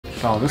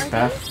Follow this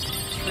path.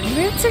 Tree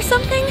roots or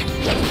something?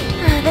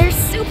 They're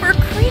super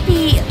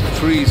creepy.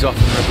 Trees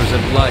often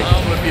represent life,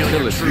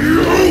 fertility. These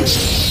roots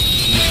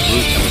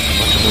look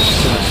much more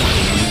sinister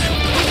than usual.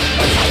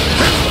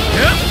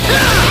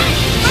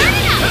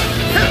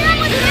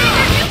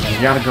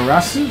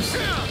 Yatagarasus?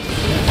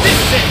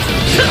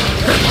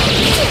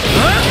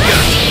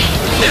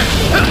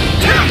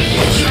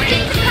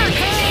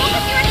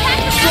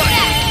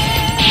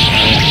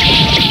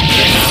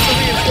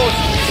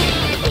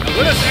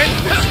 Let us end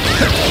this!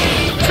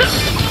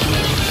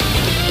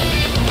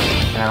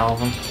 Got all of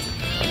them?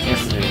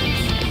 Yes, it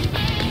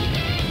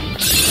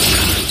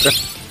is.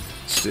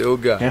 Still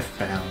got it.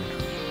 Deathbound.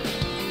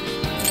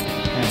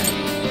 Okay.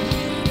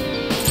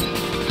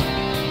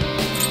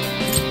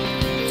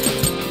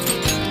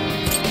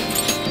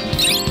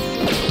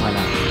 Why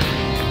not?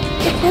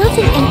 The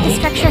building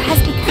infrastructure has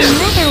become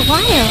rather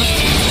wild.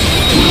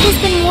 It has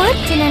been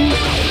warped in an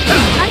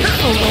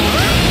artful way.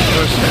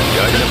 Personally,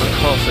 I'd never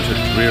call such a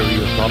dreary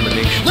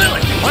abomination.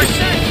 Lilith!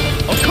 Arsene!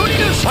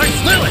 Ocunius!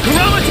 Lilith!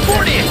 Kurama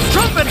Tibornius!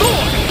 Trumpet!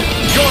 Thor!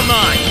 You're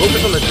mine!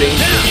 Focus on the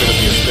danger instead of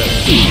the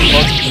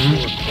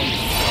aesthetic.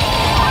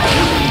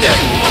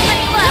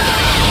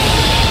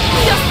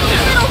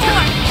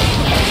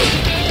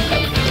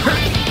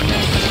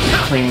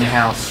 Cleaning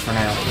house for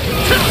now.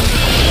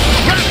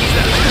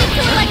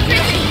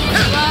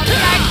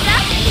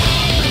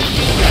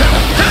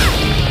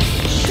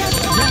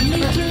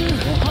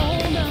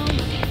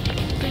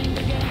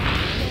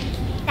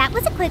 That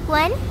was a quick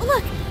one.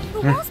 Look, the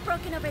wall's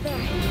broken over there.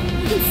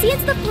 You can see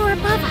it's the floor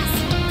above us.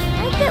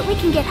 I bet we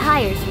can get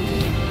higher through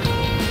here.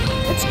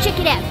 Let's check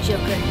it out,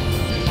 Joker.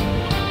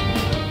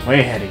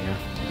 Way ahead of you.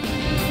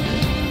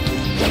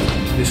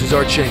 This is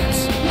our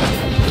chance.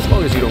 As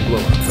long as you don't blow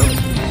up.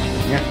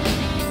 Yeah.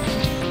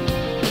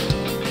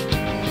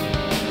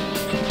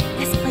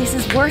 This place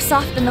is worse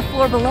off than the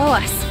floor below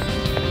us.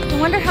 I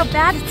wonder how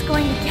bad it's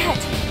going to get.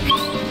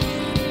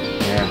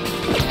 Yeah.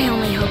 I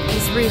only hope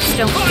these roofs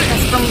don't keep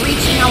us from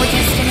reaching our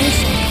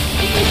destination.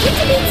 If they get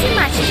to be too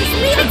much, just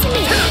leave it to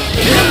me. I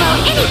don't know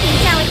anything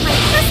down with my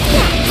first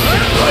step.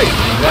 Right,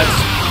 that's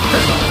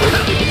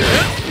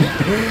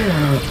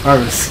That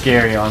was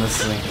scary,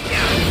 honestly.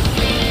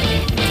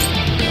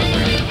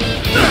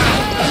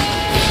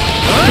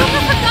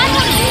 Joker forgot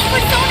how to use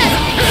personas.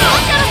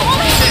 Lost out of all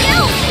his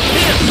skills.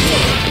 The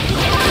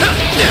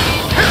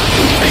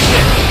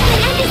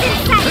end is in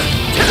sight.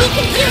 We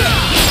can do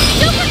it.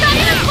 Joker got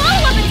in a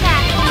follow-up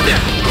attack.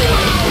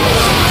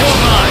 You're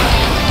mine!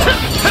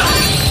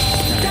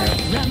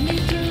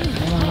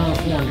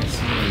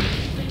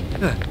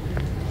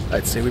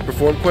 I'd say we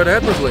performed quite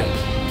admirably.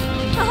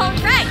 All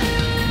right.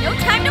 No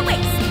time to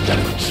waste.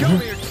 Show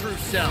me your true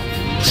self.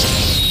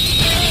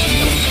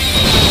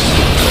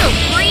 So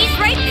breeze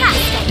right past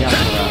us. Yeah.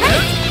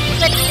 Right?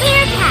 Let's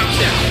clear a path.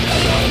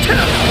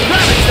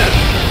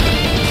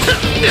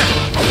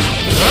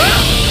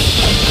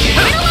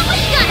 Riddle up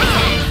with gun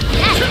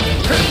attack.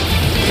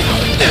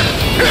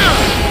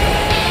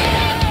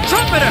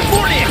 Trumpeter!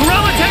 Fornia!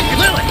 Kurama Tank!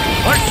 Lilith!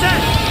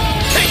 Arsene!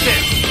 Take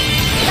this!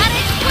 Gotta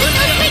exploit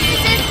those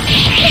weaknesses.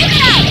 Keep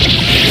it up.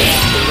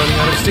 We're running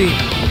out of steam.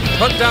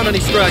 Hunt down any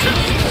stragglers.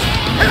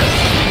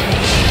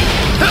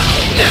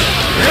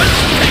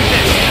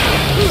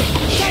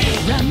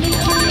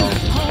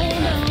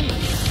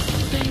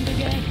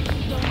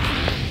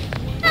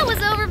 That was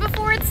over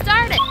before it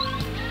started.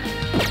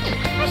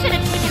 I should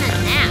have taken a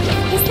nap.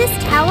 Is this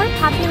tower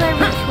popular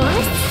with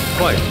tourists?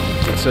 Quite.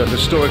 It's a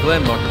historic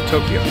landmark of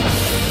Tokyo.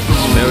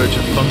 Its marriage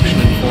of function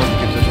and form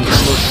gives it an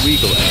almost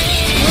regal air.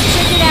 We'll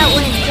check it out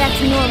when it's back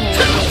to normal.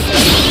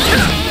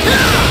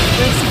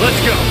 Let's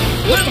go!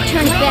 Used to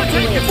turn it back to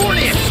Tank! normal.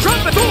 Fornia!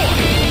 Trumpet! Thor!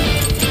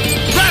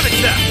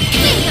 Ravage them!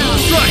 Bingo!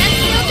 Strike! That's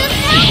real just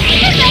now.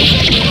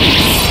 Perfection!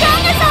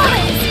 Strong as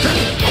always!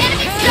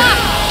 Enemy stop!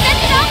 Send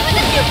it off with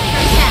a nuclear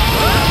attack!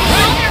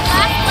 On their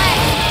last leg!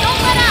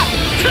 Don't let up!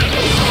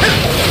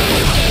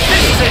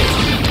 This is it!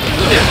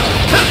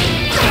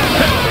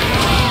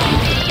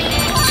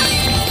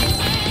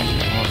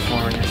 More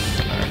foreigners.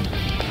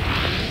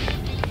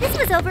 This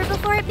was over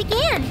before it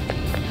began.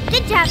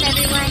 Good job,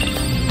 everyone.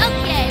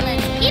 Okay,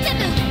 let's keep it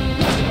moving.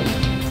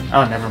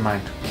 Oh, never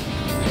mind.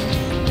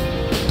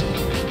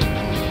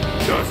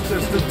 Just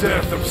as the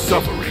death of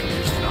suffering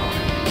is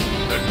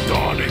nigh, the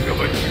dawning of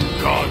a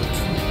new god draws.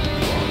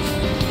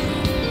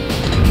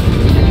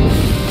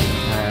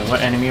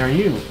 What enemy are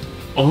you?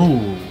 Oh.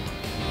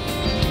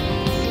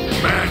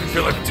 Man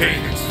shall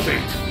attain its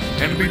fate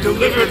and be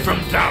delivered from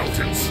doubt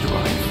and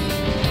strife.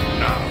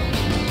 Now,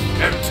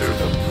 enter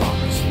the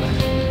promised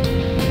land.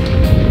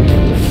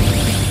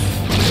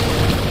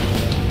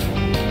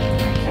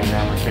 Okay,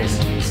 now we're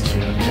facing these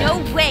two. Okay. No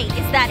way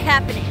is that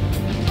happening.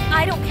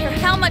 I don't care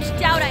how much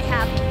doubt I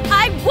have.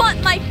 I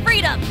want my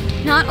freedom!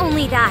 Not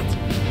only that,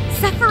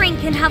 suffering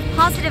can have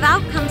positive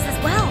outcomes as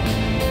well.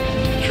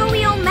 Like how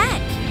we all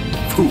met.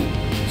 Fools.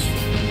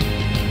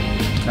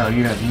 No,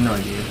 you have no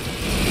idea.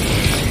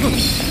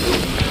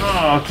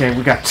 Oh, okay,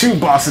 we got two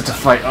bosses to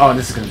fight. Oh,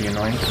 this is gonna be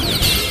annoying.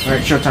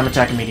 Alright, showtime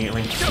attack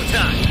immediately.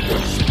 Showtime!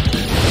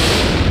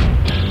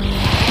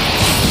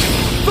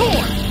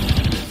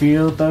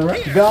 Feel the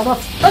God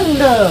of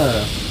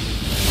Thunder!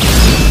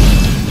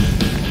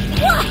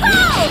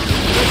 Whoa!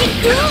 Looking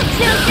cool,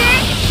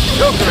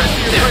 Joker!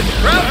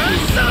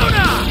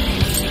 Persona!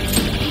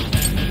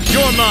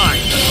 You're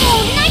mine!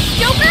 Oh, nice,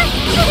 Joker!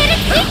 You hit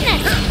its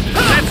weakness!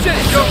 That's it,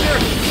 Joker!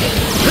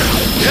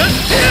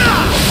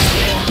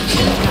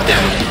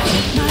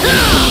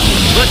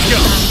 Let's go!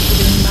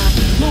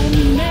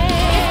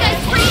 This guy's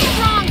pretty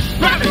strong!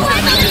 That's why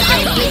I'm on his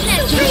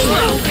weakness!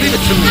 Leave it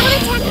to me! How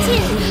about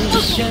attack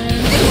 2?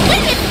 This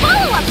wicked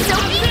follow-up,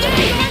 Sophie!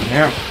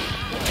 Yeah.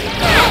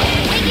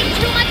 Taking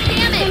too much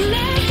damage!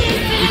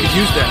 We could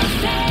use that.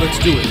 Let's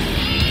do it.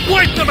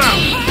 Wipe them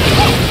out!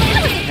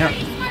 Yeah.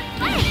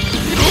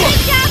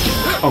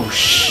 Oh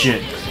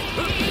shit.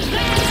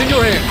 It's in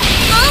your hand.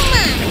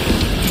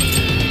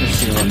 Let's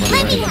see what we're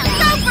Let me doing.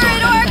 go for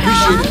it,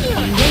 Oracle!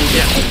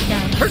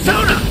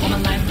 Persona!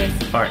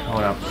 Alright,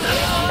 hold up.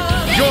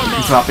 You're You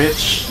mine! flop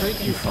bitch.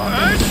 You flop.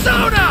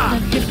 Persona!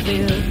 Take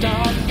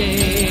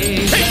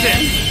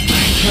this!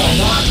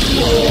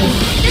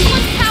 This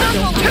one's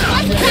powerful, but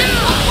let's attack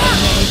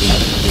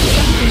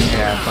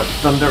Yeah, but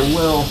Thunder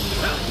will.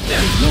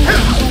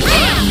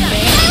 Bam!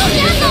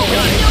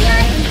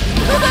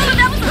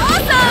 That was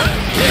awesome!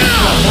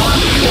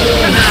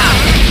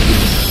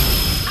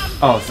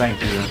 Oh,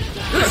 thank you.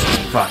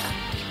 Fuck.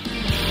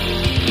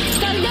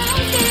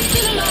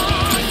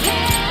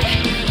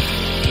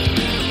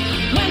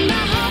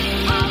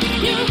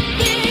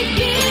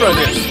 Try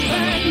this.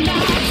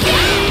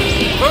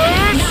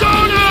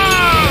 Persona!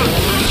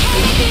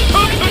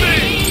 Come to me!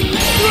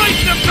 Right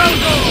the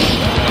belgo!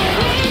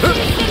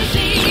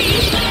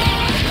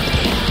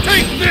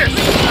 Take this!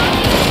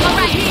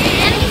 Alright,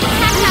 enemy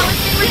attack power's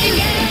been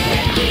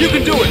reduced. You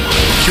can do it.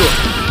 Sure.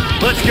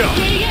 Let's go.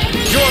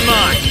 You're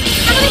mine.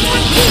 I'm gonna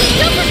attack you!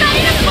 You forgot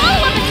in a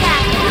follow-up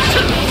attack!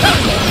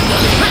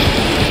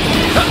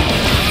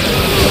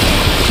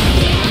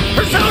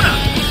 Persona!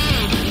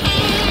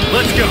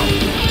 Let's go.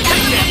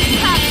 That's the next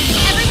cut.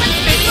 Everyone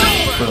stay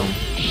forward! Boom.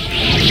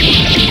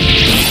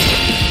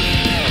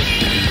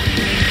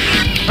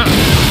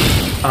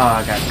 Oh,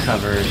 I got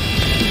covered.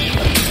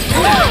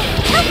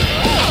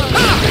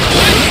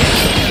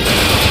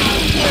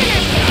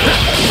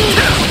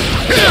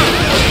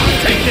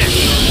 Take this!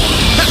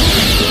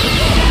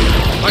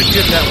 I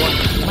get that one.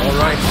 All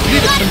right.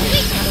 Leave it to me.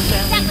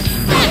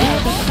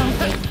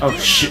 Oh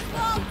shit.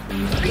 I'm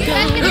gonna take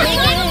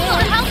it!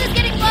 Our health is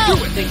getting low!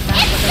 It's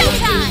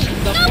showtime!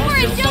 Go for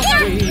it,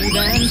 Joker!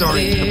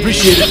 Sorry.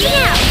 Appreciate it.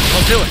 Yeah!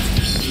 I'll do it.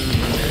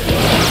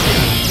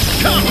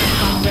 Come!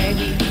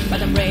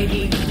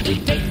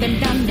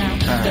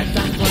 Alright.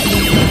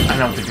 I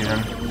know what to do then.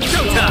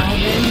 Showtime!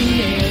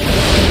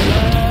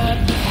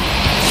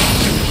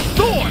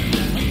 Thor!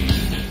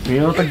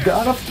 Feel the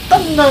God of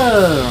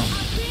Thunder!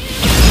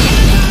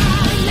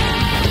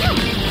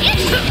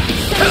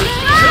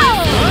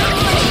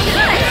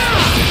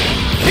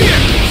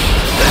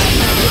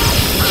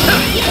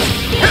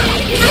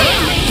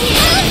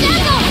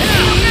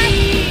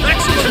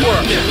 Excellent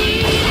work!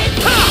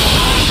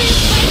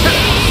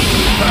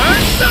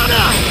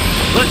 Persona!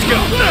 Let's go!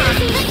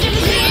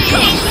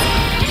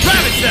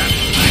 Ravage them!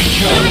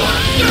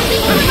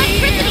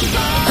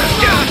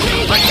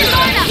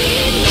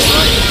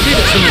 Leave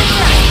it to me.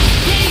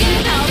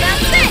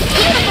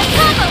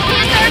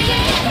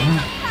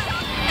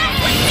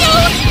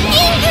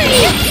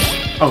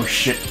 Oh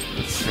shit.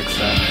 Let's fix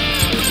that.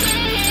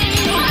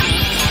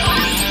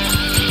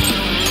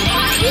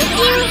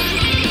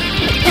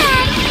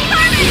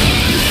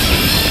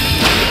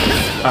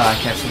 I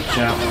can't switch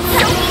out.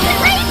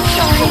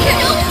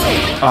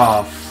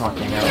 Oh,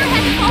 fucking hell.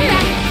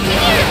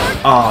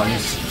 Oh, you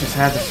just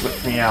had to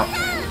switch me out.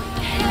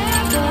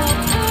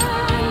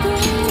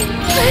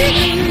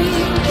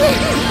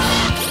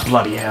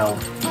 Bloody hell.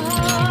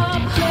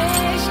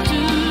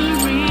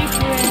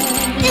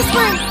 This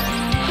one.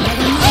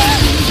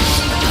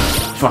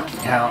 Fucking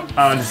hell.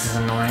 Oh, this is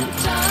annoying.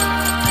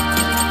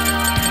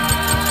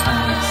 I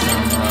need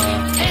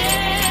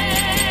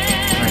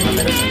some,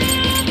 medicine.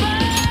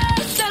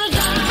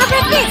 How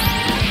about this?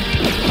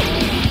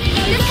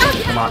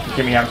 Come on,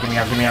 get me out, get me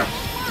out, get me out.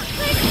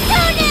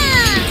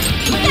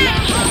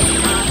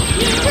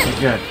 Okay,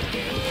 good.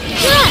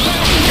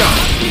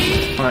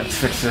 Let's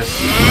fix this.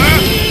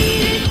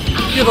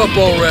 Give up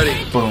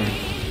already. Boom.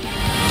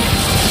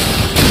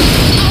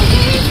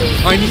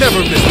 I never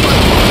miss my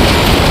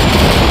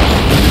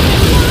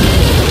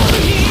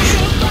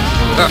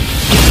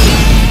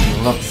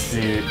Love to see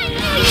it.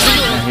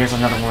 And here's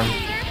another one.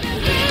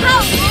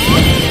 Oh,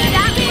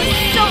 that was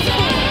so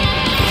cool.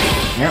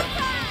 Yep.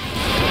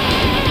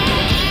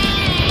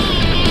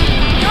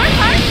 Your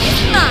heart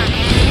is mine.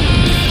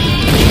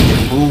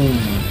 Boom.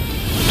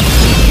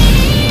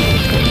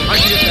 I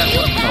get that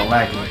one. Oh,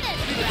 laggy.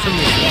 To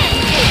me.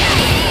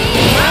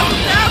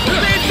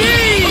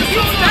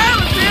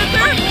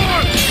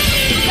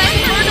 You guys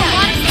heard a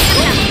lot of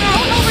stamina.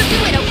 Don't overdo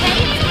it, okay?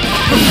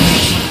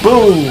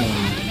 Boom!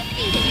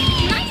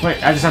 Wait,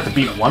 I just have to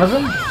beat one of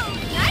them?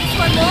 Nice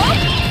one, Wolf.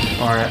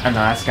 Or, no,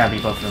 that's gotta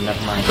be both of them,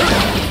 never mind.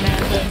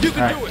 You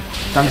can Alright, do it!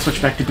 time to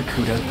switch back to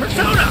Bakuda.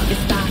 Persona!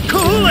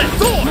 Kahula!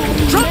 Thor!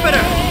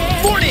 Trumpeter!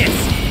 Morbius!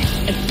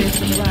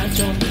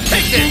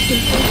 Take this!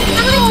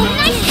 Oh,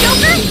 nice,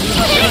 Joker!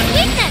 You hit his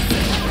weakness!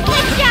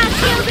 Good job,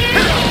 Joker!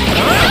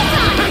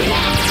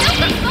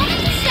 Joker's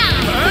moment to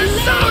shine!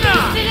 Persona!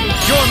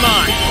 You're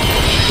mine!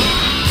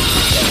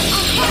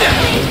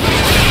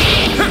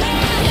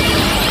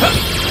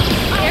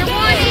 Fair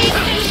warning!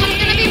 This is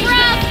gonna be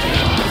rough!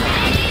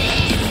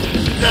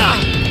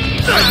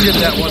 I get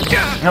that one.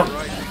 Nope.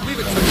 Leave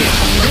it to me.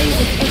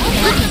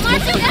 Let the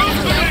marching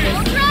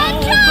X-Men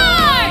charge!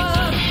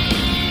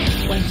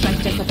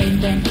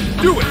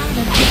 Do it!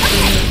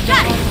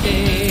 Got it!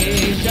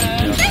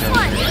 This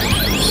one!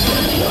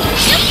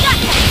 You've got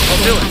that!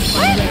 I'll do it.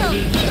 Woohoo!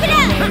 Get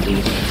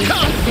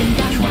out!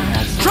 Which one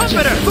has...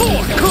 Trumpeter!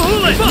 Thor!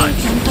 Kahula!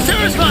 Fudge!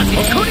 Sarasvati!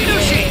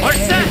 Okuninushi!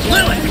 Arsat!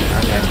 Lilith!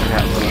 Okay, I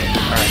forgot Lilith.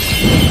 Alright.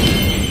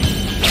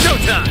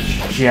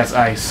 Showtime! She has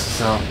ice,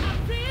 so...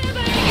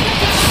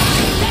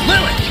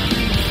 Lilith!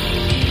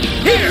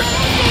 Here!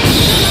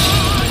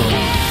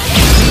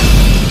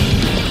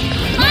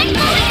 Mind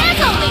blowing as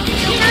always,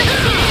 Joker!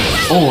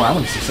 Oh, I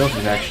want to see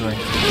Sophie's, actually.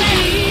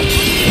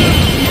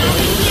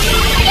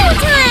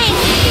 Showtime!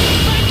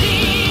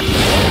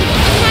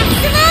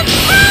 Maximum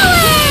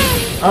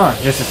power! Oh,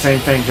 just the same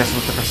thing, just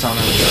with the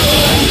Persona.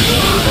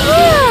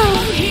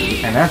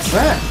 Woo! And that's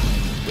that.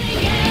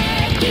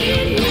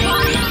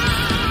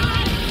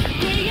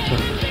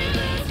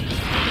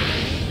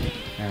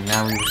 And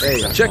now we were Hey,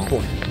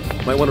 successful.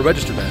 checkpoint. Might want to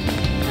register that.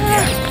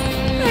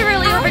 I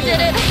really overdid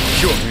it.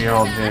 Sure. We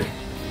all did.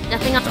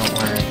 Nothing else. Don't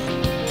worry.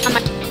 On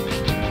my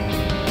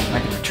I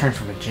can return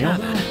from a jail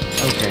now?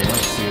 Okay,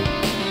 let's see.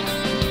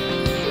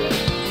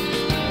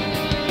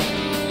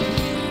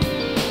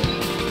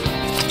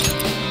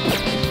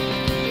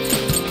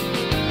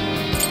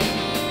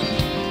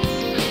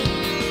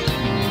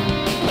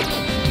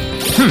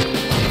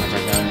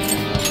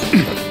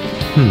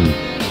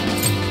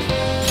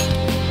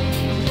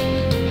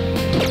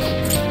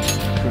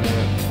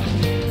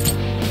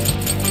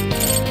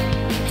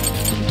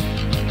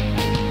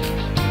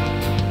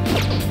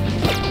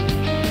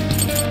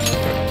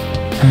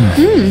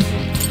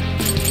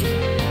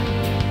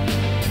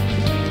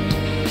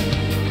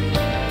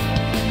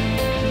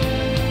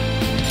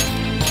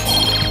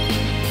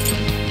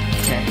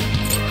 Okay.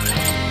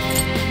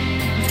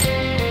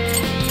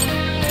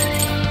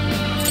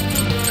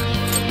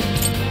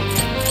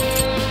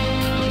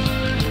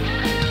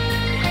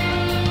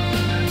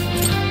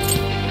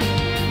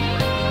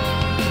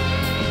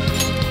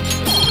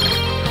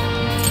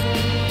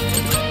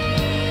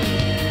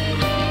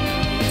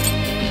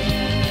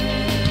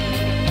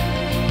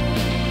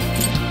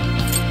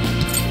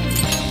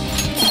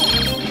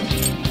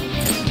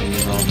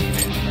 These are all the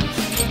achievements.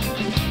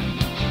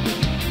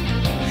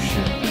 Oh,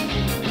 shit.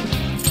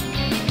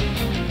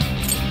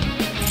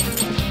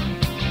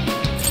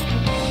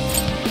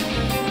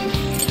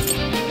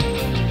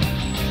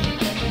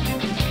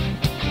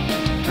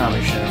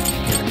 Probably should have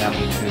given that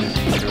one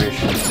to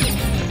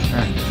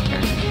consideration.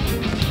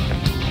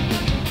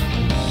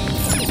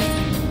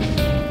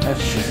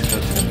 Let's just go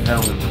to the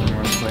Velvet Room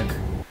real quick.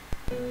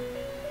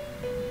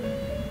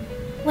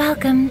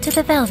 Welcome to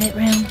the Velvet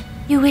Room.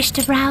 You wish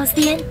to browse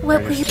the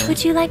Register.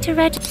 would you like to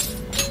register?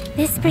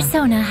 This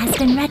persona has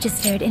been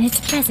registered in its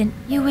present.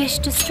 You wish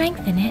to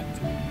strengthen it?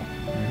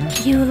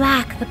 You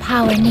lack the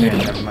power Yeah, needed.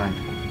 never mind.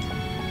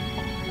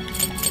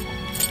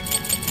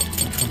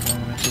 Which one's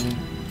on with me?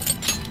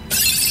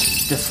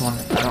 This one,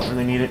 I don't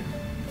really need it.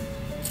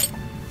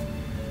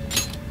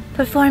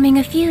 Performing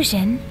a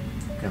fusion,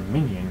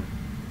 Dominion.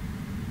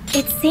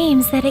 it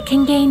seems that it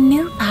can gain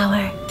new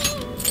power.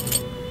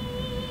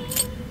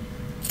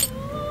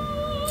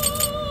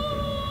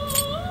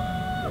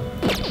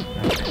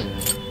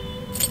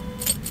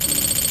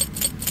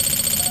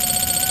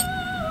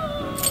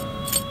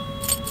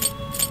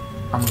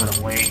 I'm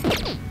gonna wait.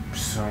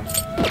 So,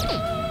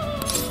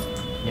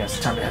 yes,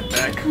 time to head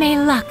back. May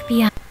luck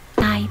be on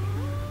your side.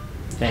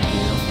 Thank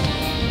you.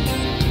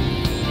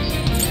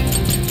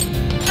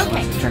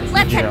 Okay, Return to the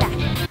let's head jail.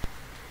 back.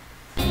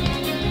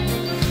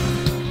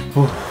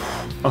 Whew.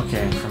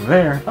 Okay, from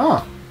there.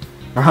 Oh,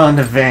 we're on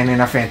the van in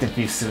a Phantom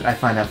Thief suit. I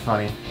find that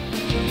funny.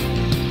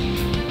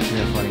 It's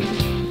real funny.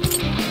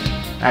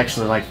 I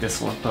actually like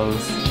this one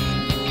pose.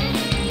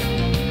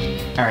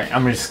 Alright,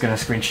 I'm just gonna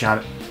screenshot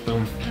it.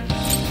 Boom.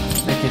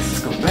 In that case, let's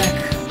go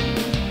back.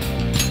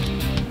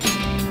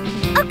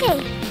 Okay,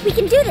 we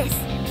can do this.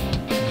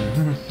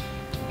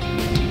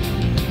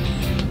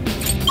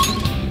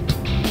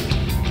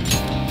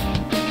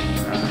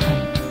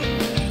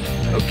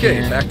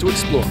 Okay, back to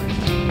exploring.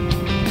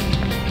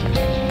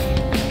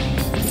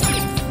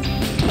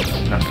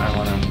 No, I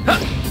wanna.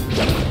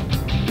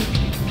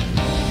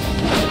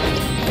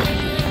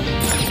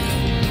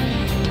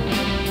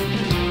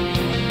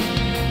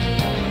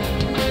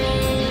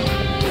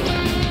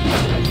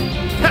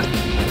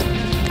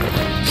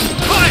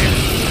 Fire!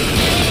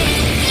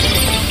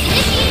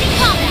 Initiating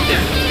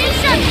combat.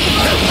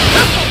 Instructions.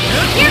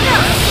 Here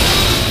goes.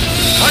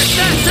 Watch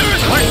that!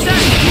 Serious! Watch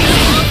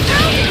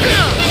that!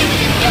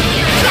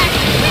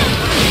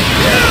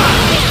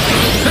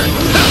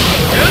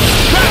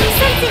 I'm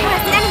sensing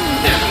less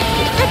enemies.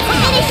 Let's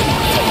finish it.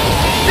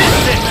 This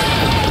is it!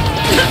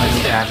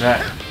 Let's add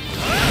that.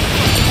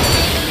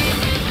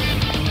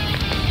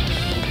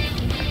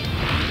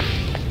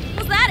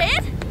 Was that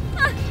it?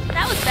 Huh,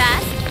 that was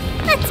fast.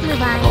 Let's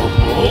move on.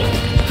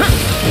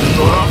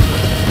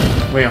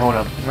 Wait, hold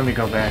up. Let me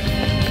go back.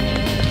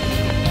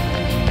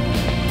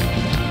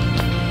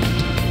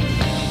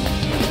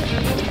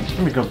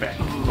 Let me go back.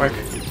 Quick.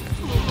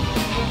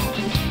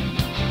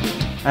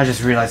 I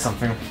just realized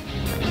something.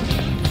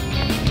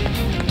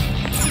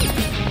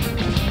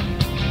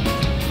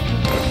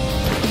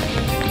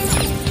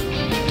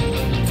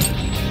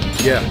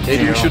 Yeah,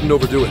 maybe we shouldn't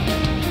overdo it.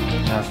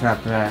 No, it's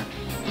not that.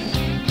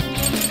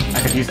 I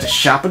could use the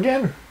shop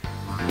again?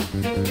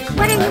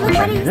 What I are wish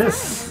I you? knew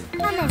this.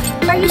 How many?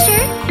 Are you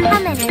sure? How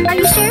many? Are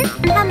you sure?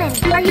 How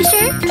many? Are you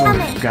sure? How Oh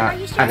many? god, Are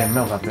you I sure? didn't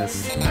know about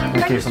this.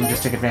 Okay, so let me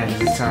just take advantage of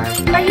this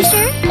time. Are you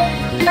sure?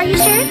 Are you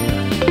sure?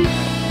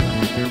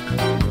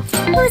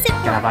 Who's it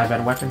Can I for? buy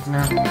better weapons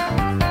now?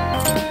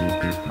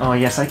 Oh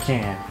yes, I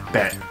can.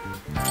 Bet.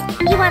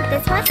 You want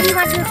this one? You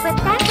want to equip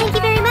that? Thank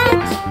you very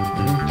much.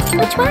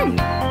 Which one?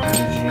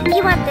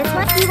 You want this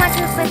one? You want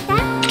to equip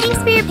that? Thanks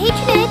for your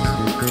patronage.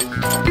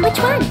 Which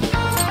one?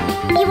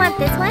 You want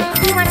this one?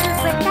 You want to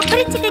equip that? Put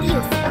it to good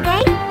use,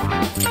 okay?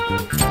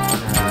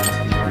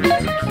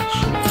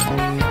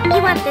 You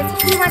want this?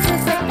 You want to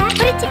equip that?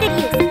 Put it to good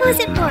use. Who's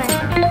it for?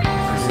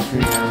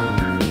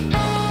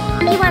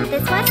 You want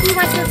this one? You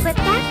want to equip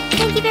that?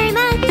 Thank you very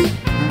much.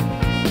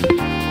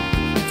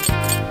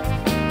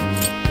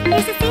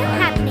 There's a sale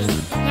happening.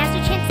 Now's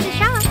your chance to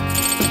shop.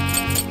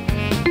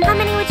 How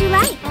many would you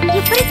like?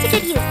 You put it to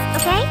good use,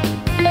 okay?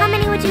 How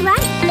many would you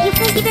like? You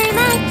thank you very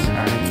much.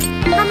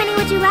 How many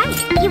would you like?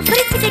 You put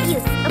it to good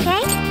use,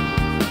 okay?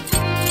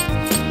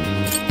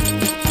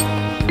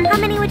 How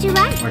many would you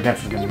like? We're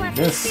definitely You gonna want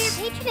do this for this.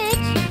 your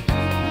patronage.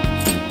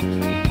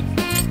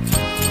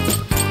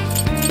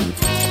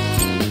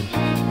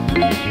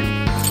 You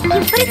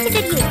put it to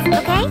good use,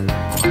 okay?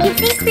 You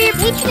thanks for your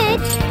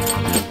patronage.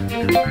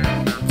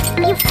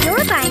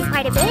 You're buying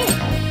quite a bit.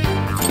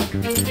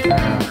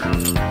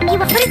 You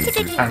will put it to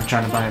good use. I'm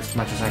trying to buy as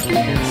much as I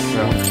can,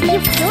 so...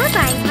 You're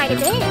buying quite a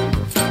bit.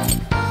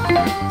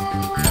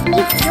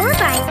 You're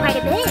buying quite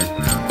a bit.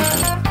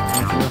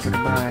 Anything else I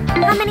can buy?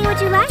 How many would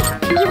you like?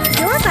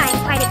 You're buying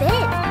quite a bit. I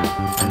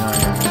know I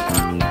am.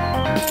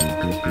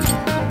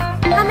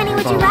 How many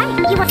would you like?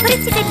 You will put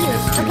it to good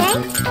use, okay?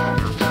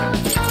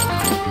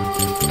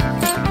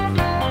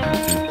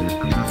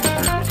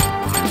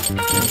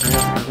 Anything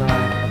else I can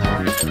buy? No.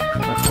 Let's go.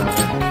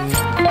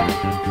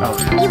 Oh,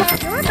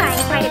 You're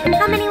buying quite a bit.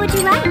 How many would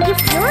you like?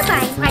 You're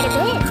buying quite a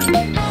bit.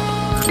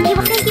 You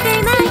will thank you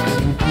very much.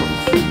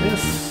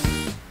 this.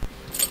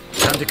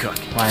 Time to cook.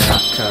 Why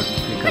not cook?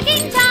 Because we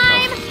Cooking need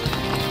time!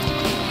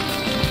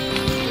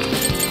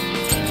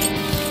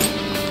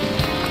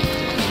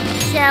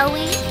 Shall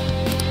we?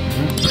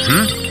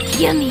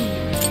 Yummy.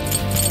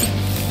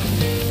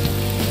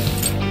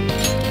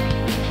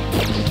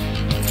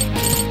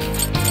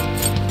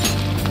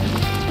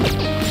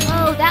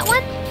 Oh, that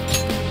one?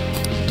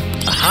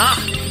 Aha!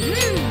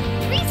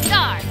 3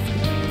 stars.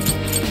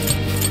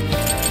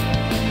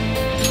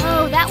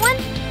 Oh, that one?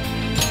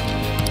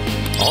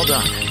 All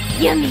done.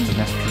 Yummy. stuff.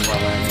 That's pretty well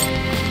landed.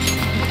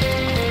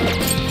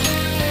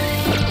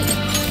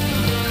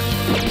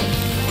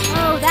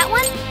 Oh, that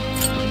one?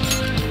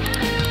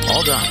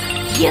 All done.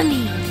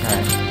 Yummy.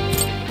 Alright.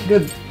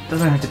 Good.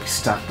 Doesn't have to be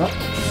stocked up,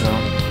 so...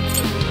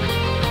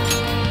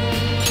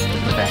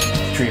 Go back to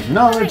the Tree of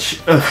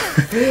Knowledge. Ugh.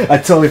 I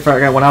totally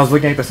forgot. When I was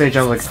looking at the stage,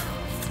 I was like,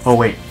 oh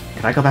wait,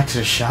 can I go back to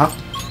the shop?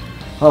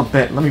 Oh,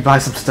 bet. Let me buy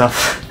some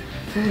stuff.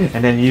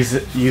 And then use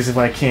it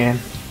when I can.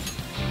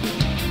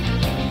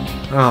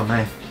 Oh,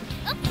 man.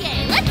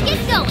 Okay, let's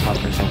get going.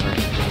 Popper's over.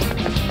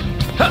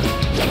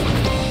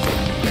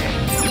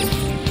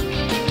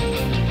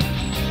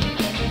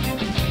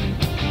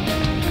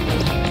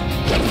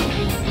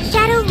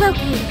 Shadow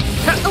Loki.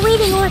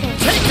 Awaiting orders.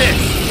 Take this!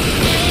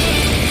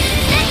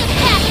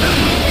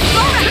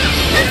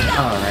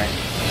 Alright.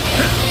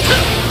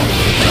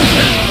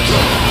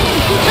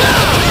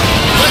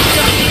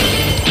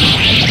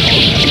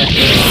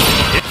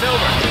 It's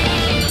over.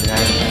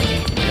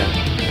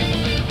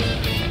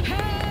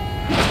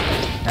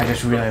 I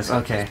just realized,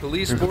 okay, we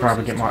Police could force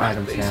probably is get more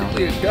items now.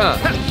 basically a god.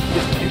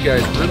 You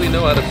guys really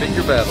know how to pick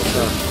your battles,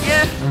 huh?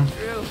 Yeah,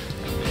 true.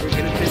 We're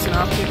good at pissing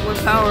off people in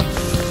power.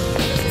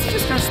 This is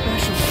just our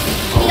special.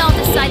 We all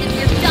decided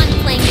we're done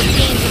playing the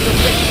games of the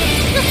wicked.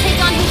 We'll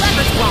take on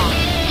whoever's wrong,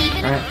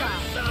 even Alright.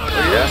 if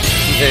Oh, yeah?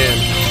 Man,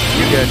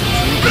 you guys are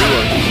true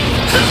heroes.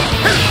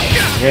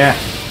 Yeah.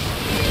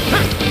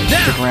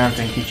 Stick around,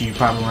 Tenkichi, you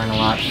probably learn a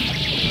lot.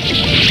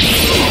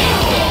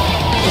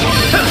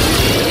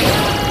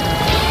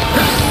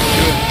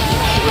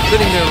 We're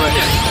sitting there right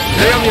now.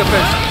 Stay on the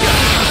offensive.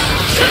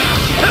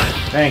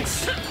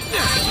 Thanks.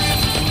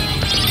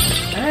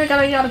 And I got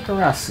a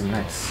Yatagarasu,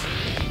 nice.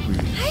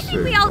 I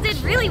think we all did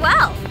really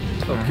well.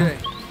 Okay.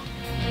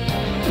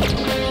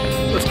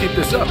 Let's keep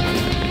this up.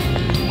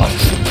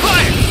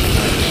 Fire!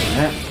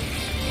 Yeah.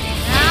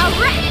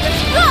 Alright,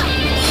 let's go!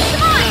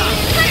 Come on,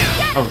 let's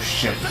get Oh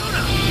shit.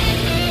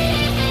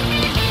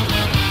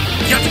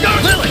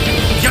 Yatagarasu! Lily!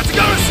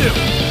 Yatagarasu!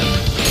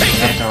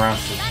 That's around.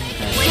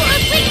 with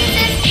those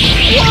weaknesses!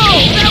 Whoa,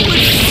 that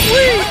was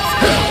sweet!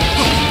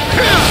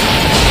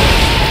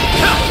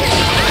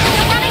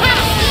 You're running out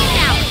of steam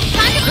now!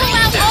 Time to pull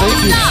out all the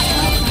stuff!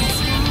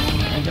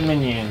 And the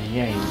minion,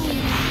 yay.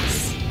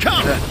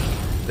 Come!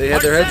 They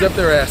had their heads up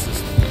their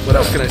asses. What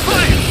else can I say?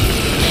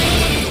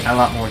 A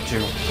lot more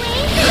too.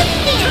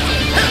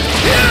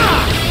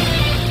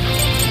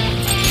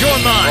 You're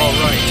mine!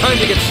 Alright, time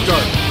to get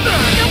started.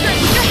 Joker,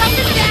 your help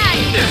is bad!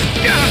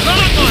 Not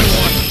on my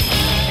watch!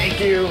 Thank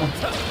you.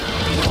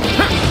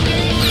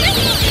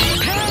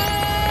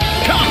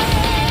 Come!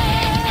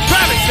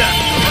 Rabbit Step!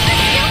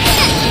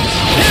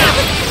 That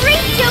was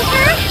great,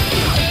 Joker!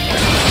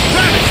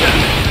 Rabbit Step!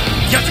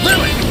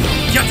 Lily!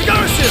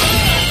 Yatagarasu!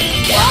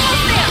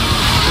 Almost there!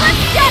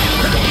 Let's get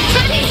him!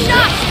 Finish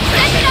shot!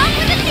 Send it off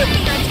with a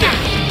nuclear attack!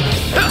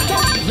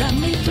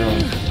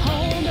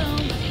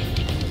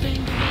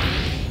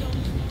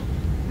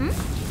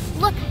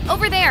 Look,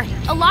 over there!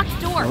 A locked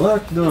door!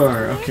 Lock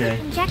door, okay.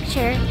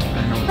 Conjecture,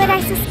 I know but that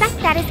I suspect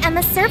that is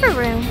Emma's server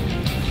room.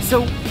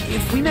 So,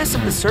 if we mess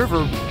up the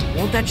server,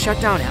 won't that shut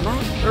down Emma?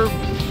 Or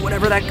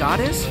whatever that god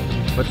is?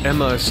 But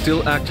Emma is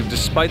still active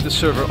despite the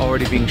server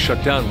already being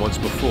shut down once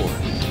before.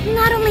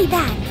 Not only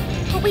that,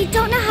 but we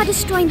don't know how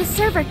destroying the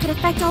server could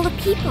affect all the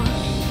people.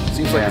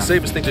 Seems like Yeah. the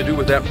safest thing to do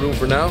with that room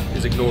for now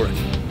is ignore it.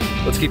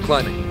 Let's keep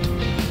climbing.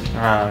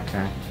 Ah,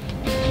 okay.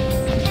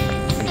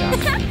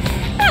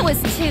 That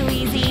was too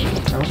easy.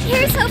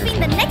 Here's hoping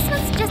the next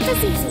one's just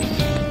as easy.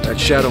 That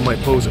shadow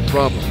might pose a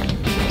problem. What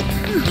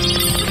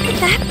could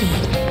that be?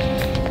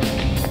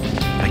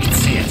 I can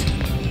see it.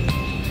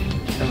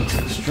 That looks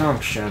like a strong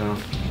shadow.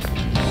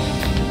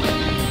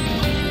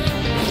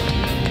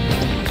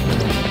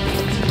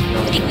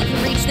 I think we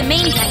can reach the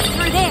main deck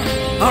through there.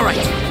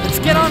 Alright, let's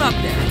get on up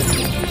there.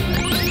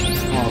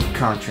 All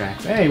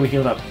contracts. Hey, we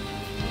healed up.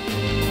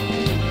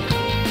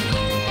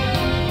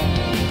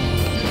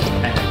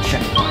 And a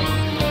checkpoint.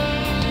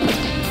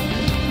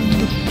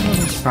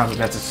 Probably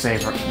that's a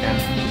save right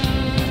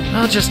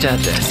now. I'll just add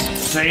this.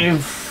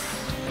 Save.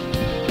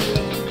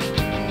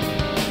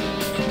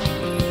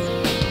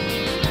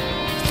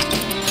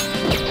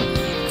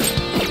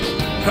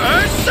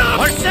 First up!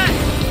 We're set!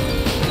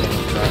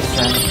 Press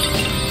send.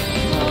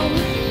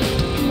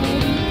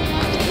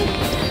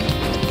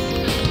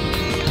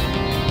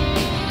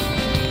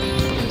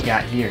 What we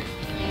got here?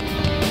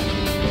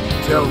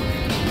 Tell me,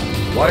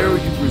 why are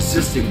you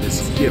resisting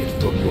this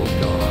gift from your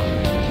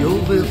god?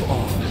 You'll live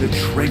on in a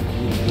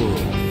tranquil world,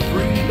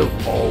 free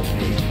of all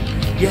pain,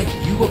 yet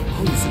you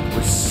oppose it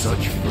with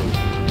such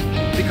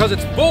fervor. Because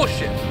it's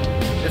bullshit!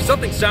 If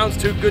something sounds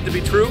too good to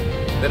be true,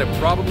 then it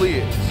probably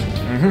is.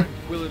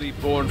 Tranquility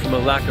born from a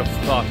lack of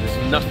thought is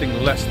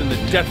nothing less than the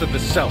death of the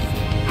self.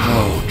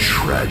 How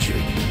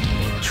tragic.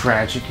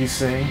 Tragic, you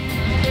say?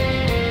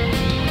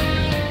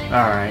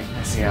 Alright,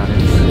 I see how it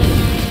is.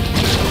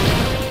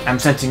 I'm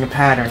sensing a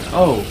pattern.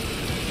 Oh!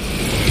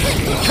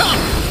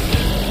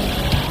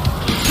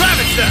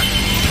 Rabbit Step!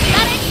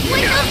 Gotta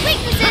exploit those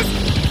weaknesses!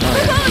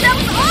 Oh, that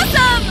was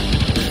awesome!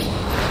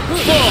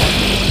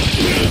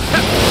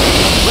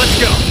 Let's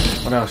go!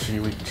 What else are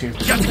you weak to?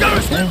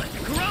 Yatagarasu!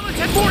 Kurama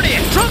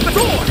Tenbornian! Trumpet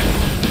door!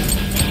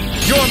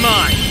 You're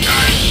mine!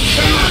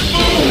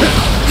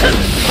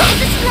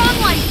 The strong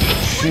one!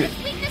 Exploit Shoot. its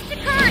weakness to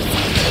curse!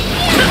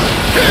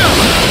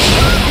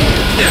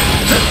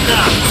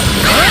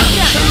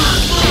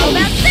 Oh,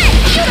 that's it!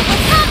 Beautiful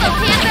combo,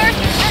 Panther!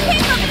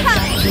 Keep them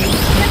coming!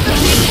 That's a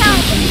big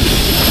help!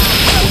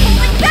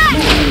 Holding back!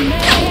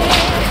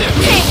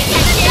 Take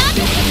headshot!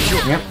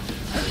 Yep.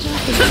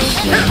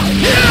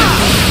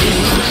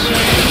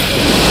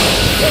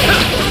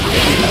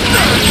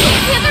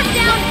 Panther's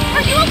down!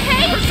 Are you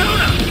okay?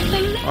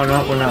 Oh no,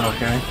 we're not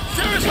okay.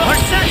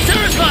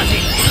 Sarasvati!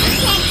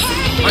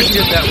 I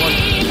get that one.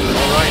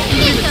 Alright,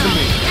 leave it to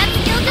me. That's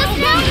still just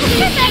down!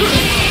 Perfect!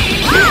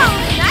 Wow!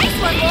 Nice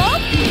one,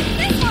 Wolf!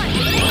 This one!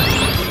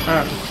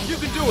 You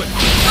can do it!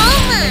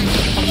 Almond!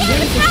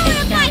 Yeah, the power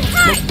of my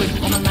heart!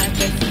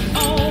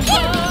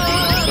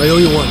 I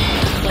owe you one.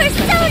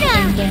 Persona!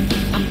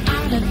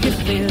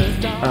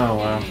 Oh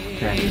wow.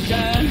 Okay.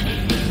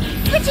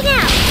 Switching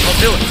out! I'll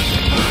do it!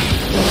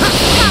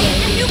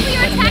 The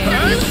nuclear attacks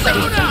are useless!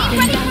 Be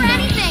ready for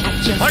anything!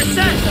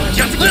 Arset!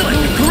 Lily!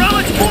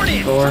 Kurama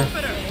Tenbornian! Thor.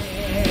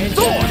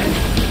 Thor!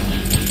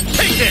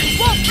 Take this!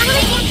 Wolf, how do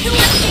they do too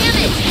much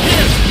damage?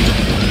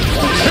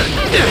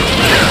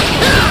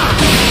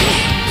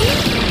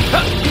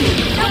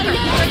 Joker,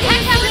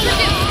 attack power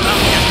reduced!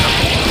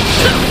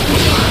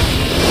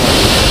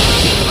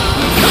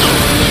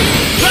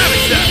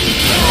 Rabbit Step!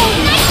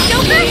 Nice,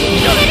 Joker!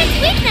 You hit its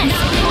weakness!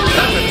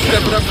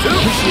 Step it up too.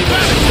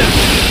 Rabbit Step!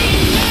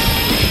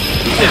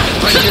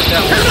 I get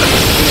that one.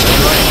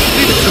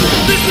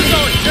 This is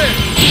our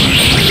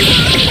chance!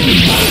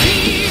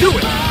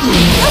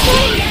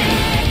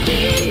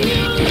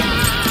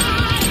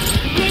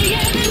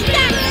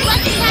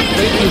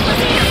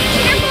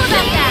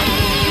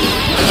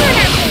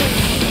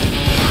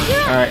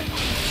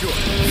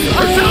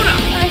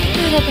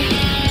 You're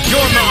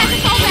mine!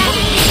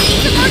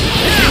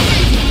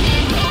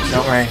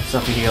 Don't worry,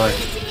 Sophie healer.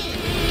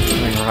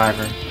 Let me revive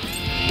her.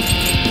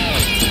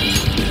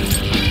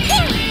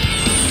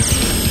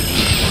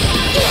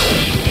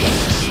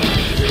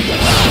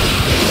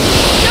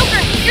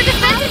 Joker, your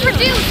defense is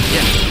reduced!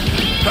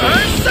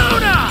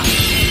 Persona!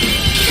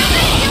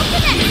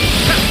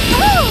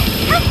 Oh,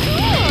 how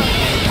cool!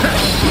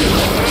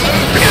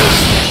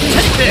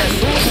 Take this!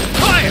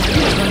 Fire!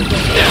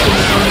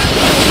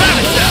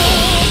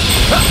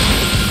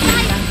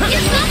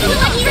 It's not the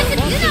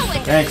electricity, you know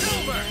it! Thanks.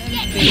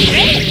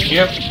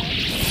 Yep.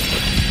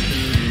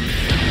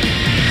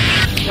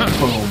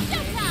 Boom.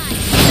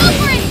 Go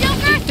for it,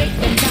 Joker!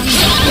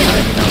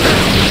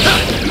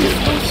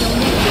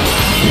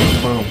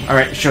 Boom.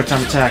 Alright,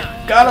 showtime attack.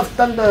 God of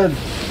Thunder!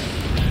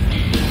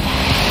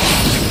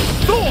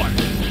 Thor!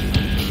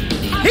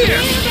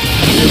 Here!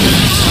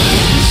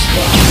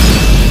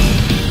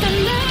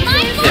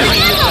 Mindful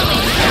as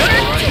always, Joker!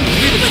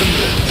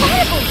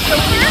 Terrible,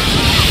 Joker!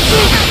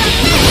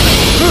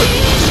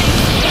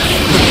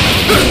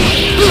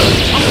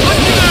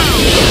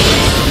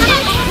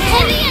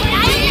 Heavy and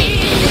icy!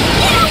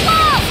 Hit a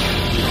wall!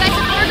 You guys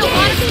have burned a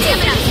lot of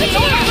stamina.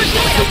 Don't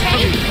overdo it,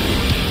 okay?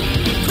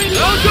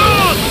 Oh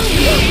God!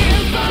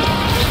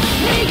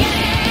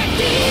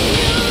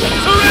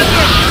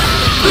 Surrender!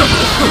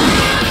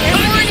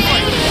 Warning!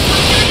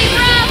 It's gonna be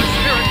rough!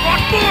 Spirit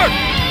Rockboard!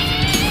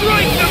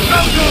 Strike the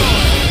Falcon!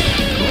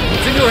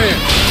 It's in your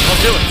hands. I'll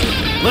do it.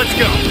 Let's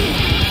go!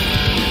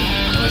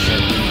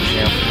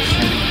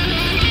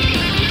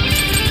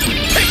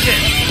 Take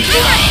this!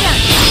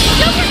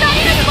 Joker got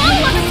in a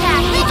follow-up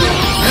attack!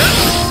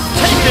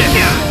 Take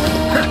this!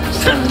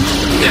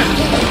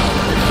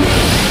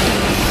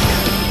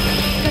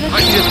 I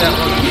can get that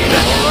one.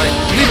 All right.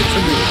 Leave it to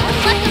me.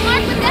 Let the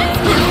mark with that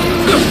skill!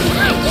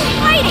 Keep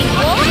fighting,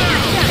 boy!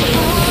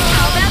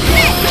 How about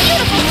this?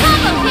 Beautiful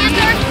combo,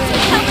 Panther!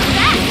 How about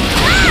that?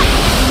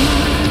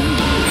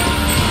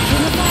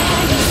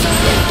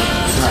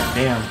 God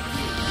damn.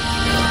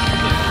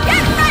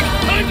 Get ready!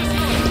 Time to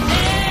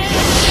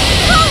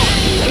Boom!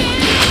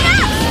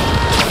 Snap!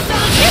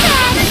 Give it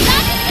all the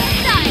shots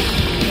this time!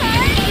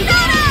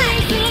 Persona!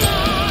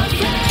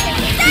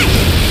 Set!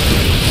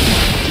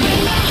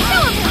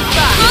 Show 'em some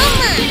stuff!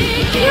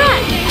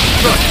 Yes!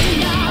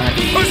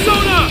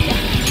 Persona!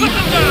 Put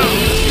them down!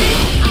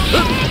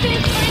 Bring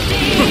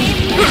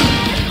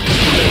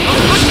 'em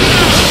up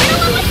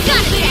with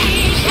gun attack!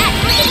 That's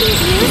what the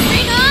bees use!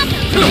 Bring 'em!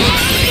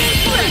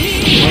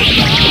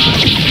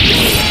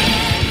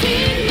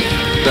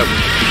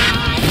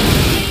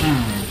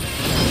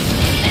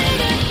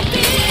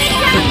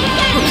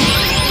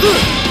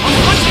 I'll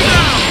hunt you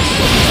down!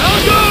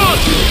 Elgon!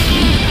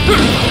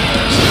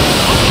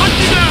 I'll hunt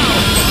you down!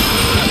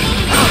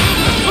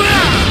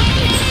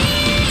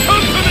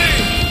 Come to me!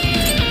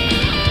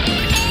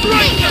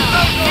 Strike the That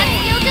Falcon!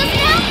 skill just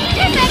now?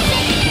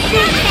 Perfection!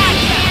 Not bad,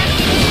 man!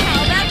 How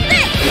about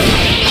this?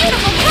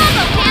 Beautiful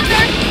combo,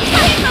 Panther!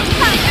 Play from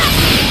combat!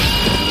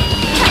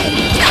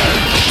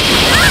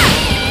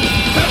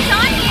 It's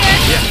on here!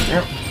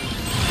 Yep.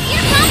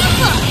 Your combo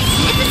book!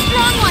 It's a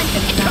strong one!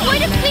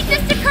 Exploit its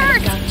weakness to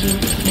curse!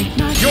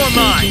 You're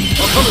mine!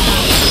 I'll come with you!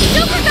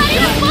 Joker got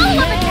in a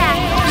follow-up attack!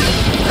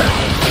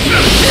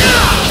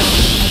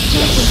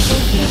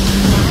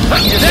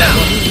 Hunt you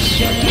down!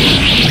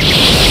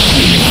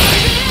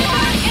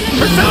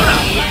 Persona!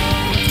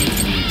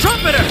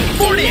 Trumpeter!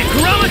 Forty and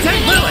Kurama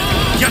Tank Lilith!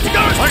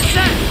 Yatagara's are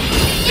set!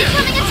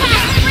 Incoming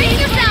attack! Brace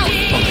yourself!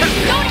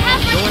 Don't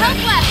have much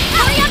health left!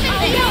 Hurry up and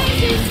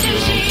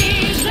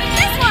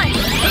this one!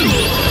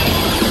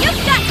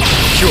 You've got this!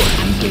 Sure.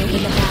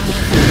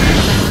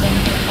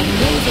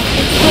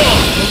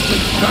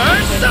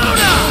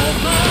 Persona!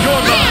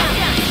 You're mine!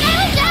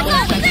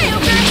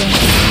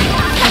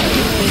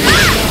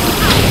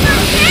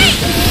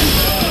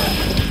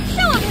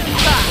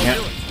 Yep.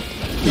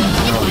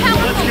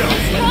 Let's go!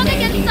 Strong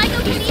against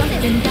psychokinesis.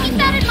 Keep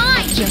that in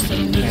mind.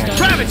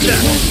 Gravity!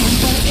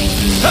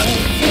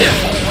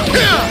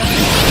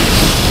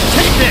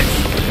 Take this!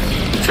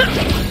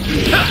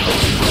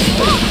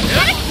 Whoa,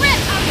 get a grip.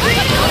 Are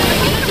you going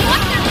to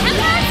watch their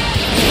tempers?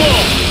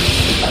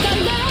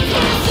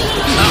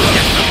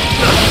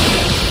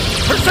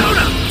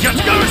 Persona!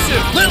 Yatagarasu!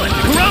 Lilith!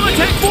 Kurama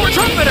Tank 4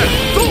 Trumpeter!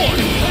 Thor!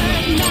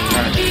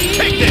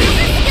 Take this!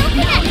 Skill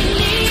connect.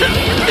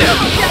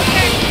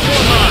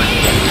 You're mine!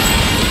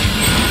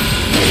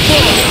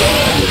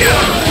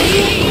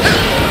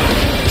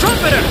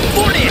 Trumpeter!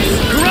 Fornius!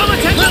 Kurama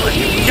Tank Lilith!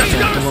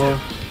 Yatagarasu!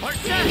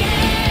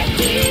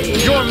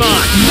 You're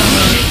mine!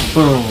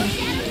 Boom.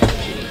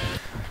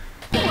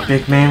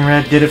 Big Man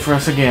Red did it for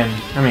us again.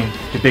 I mean,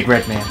 the Big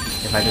Red Man,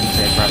 if I didn't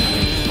say it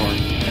properly before.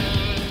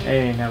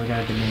 Hey, now we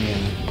got a Dominion.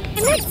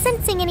 I'm not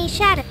sensing any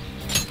shadow.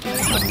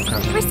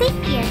 We're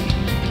safe here.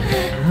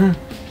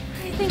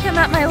 I think I'm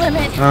at my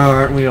limit. Oh,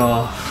 aren't we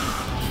all?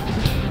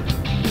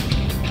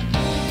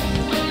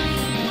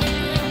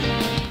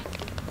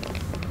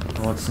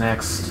 What's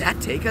next? Did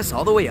that take us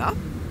all the way up?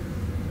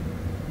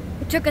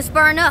 It took us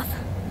far enough.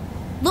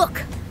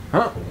 Look,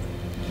 Huh?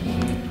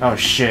 Oh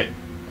shit.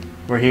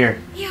 We're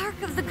here. The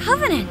Ark of the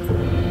Covenant.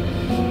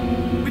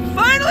 We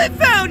finally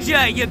found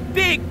ya, you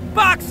big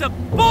box of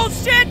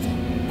bullshit!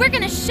 We're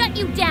gonna shut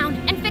you down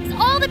and fix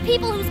all the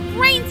people whose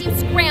brains you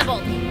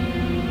scrambled.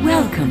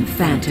 Welcome,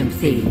 Phantom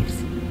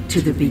Thieves,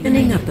 to the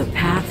beginning of the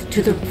path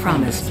to the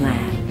Promised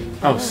Land.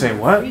 Oh, say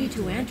what? Free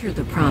to enter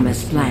the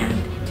Promised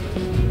Land.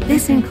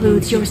 This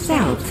includes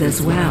yourselves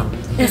as well.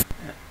 The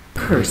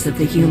curse of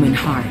the human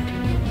heart.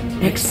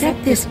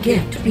 Accept this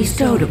gift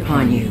bestowed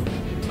upon you.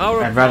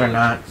 I'd rather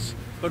not.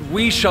 But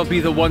we shall be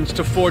the ones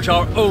to forge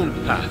our own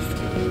path.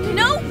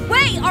 No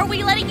way are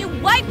we letting you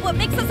wipe what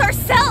makes us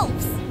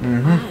ourselves!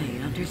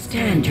 I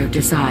understand your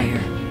desire.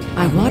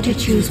 I want to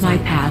choose my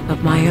path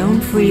of my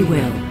own free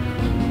will.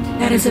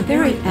 That is a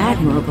very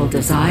admirable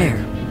desire.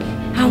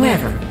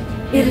 However,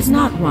 it is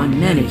not one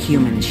many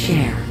humans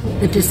share.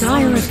 The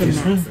desire of the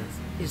masses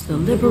is the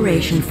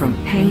liberation from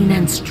pain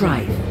and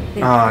strife.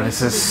 Oh,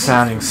 this is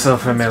sounding so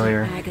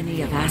familiar.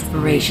 Agony of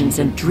aspirations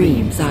and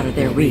dreams out of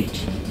their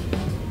reach.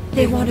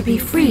 They want to be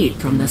freed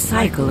from the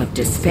cycle of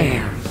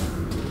despair.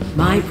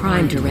 My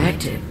prime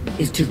directive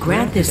is to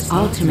grant this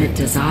ultimate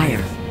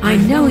desire. I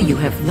know you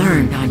have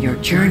learned on your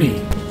journey,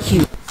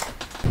 Hugh.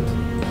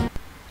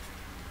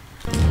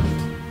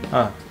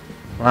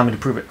 Allow me to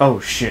prove it.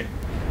 Oh shit.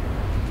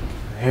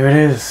 Here it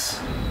is.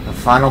 The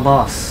final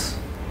boss.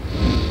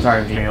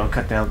 Sorry, video.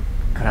 Cut out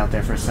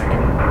there for a second.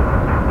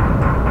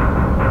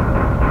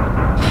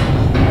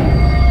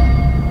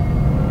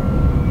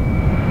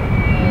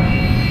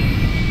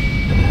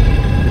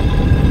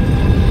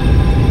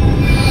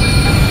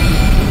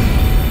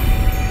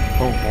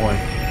 Oh boy.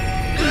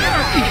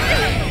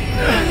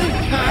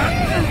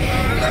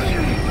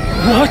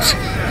 What?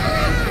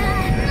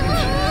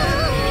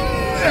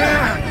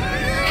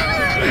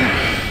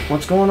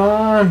 What's going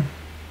on?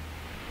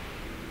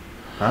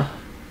 Huh?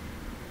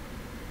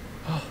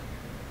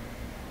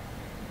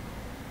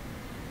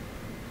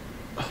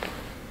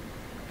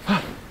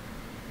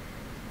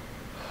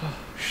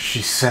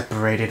 She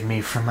separated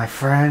me from my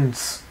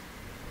friends.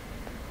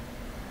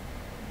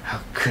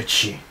 How could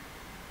she?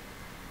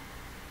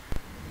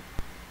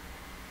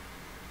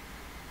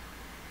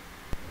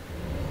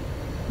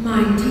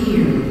 My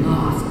dear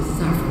lost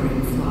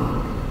suffering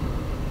flock,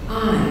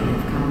 I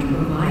have come to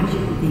provide you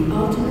with the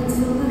ultimate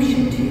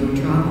solution to your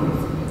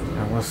troubles.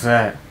 And what's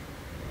that?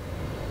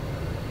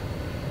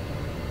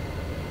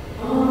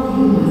 All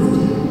you must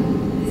do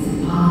is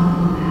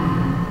follow the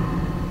path.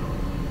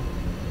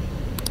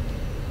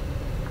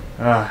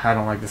 I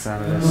don't like the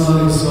sound of this.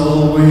 It's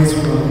always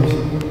right.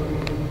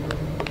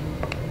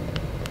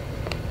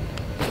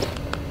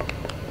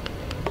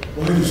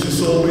 Why does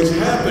this always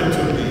happen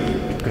to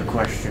me? Good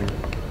question.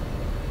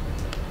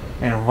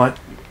 And what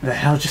the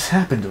hell just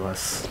happened to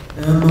us?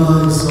 Am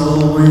I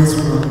always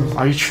right?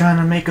 Are you trying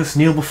to make us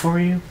kneel before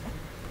you?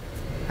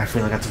 I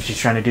feel like that's what she's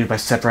trying to do by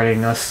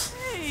separating us.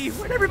 Hey,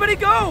 where'd everybody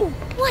go?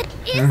 What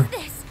is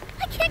this?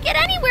 I can't get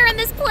anywhere in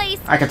this place!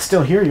 I can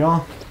still hear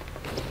y'all.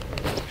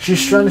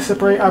 She's trying to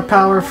separate our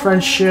power,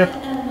 friendship.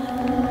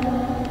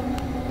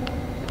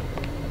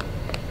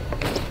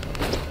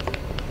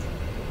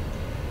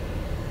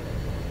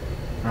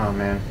 Oh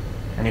man.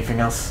 Anything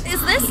else?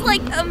 Is this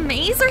like a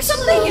maze or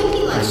something?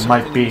 It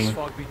might be.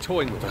 Fog be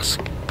toying with us.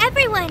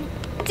 Everyone,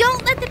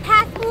 don't let the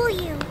path fool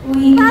you.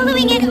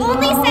 Following it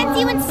only sends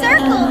you in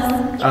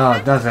circles. Oh,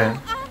 it doesn't.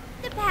 Off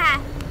the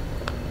path.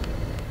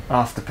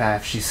 Off the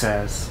path, she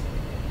says.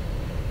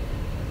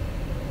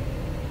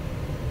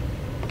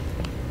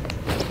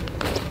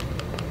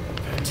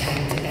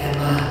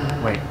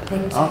 Wait.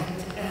 Oh,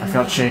 I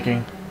felt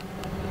shaking.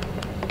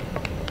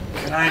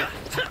 Can I?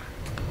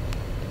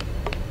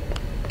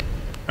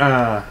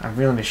 I'm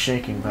really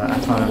shaking, but I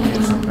thought I'd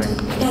do something.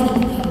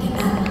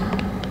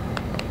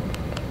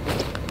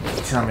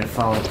 It's telling me to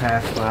follow the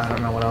path, but I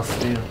don't know what else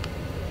to do.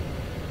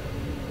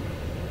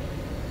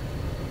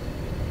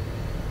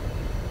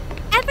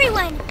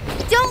 Everyone,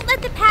 don't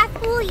let the path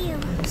fool you.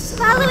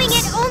 Following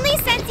it only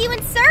sends you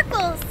in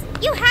circles.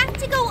 You have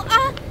to go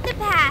off the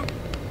path.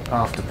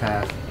 Off the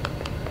path.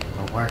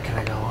 But where can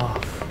I go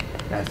off?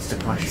 That's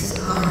the question.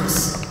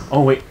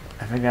 Oh wait,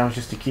 I think that was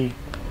just a key.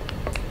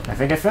 I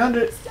think I found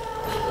it.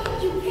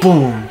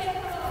 Boom.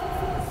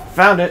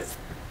 Found it.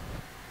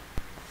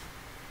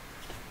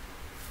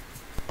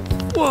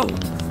 Whoa!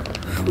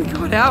 We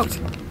got out!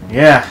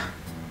 Yeah.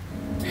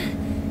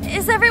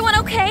 Is everyone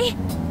okay?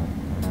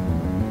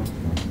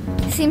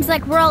 Seems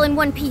like we're all in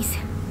one piece.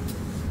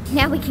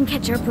 Now we can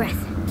catch our breath.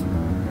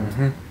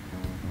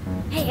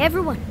 Hey,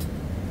 everyone.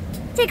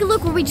 Take a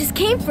look where we just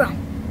came from.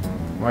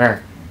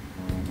 Where?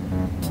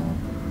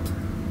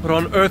 What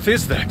on earth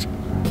is that?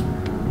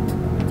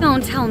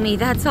 Don't tell me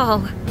that's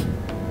all.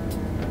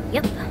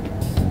 Yep.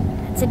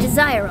 That's a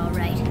desire, all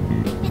right.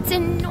 It's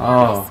enormous.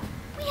 Oh.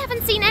 We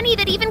haven't seen any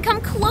that even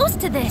come close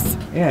to this.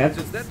 Yeah,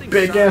 Since that it's thing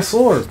big ass shot,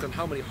 orb. just on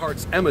how many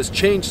hearts Emma's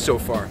changed so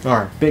far.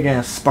 Or big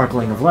ass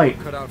sparkling of light.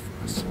 Cut out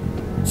for us.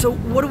 So,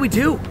 what do we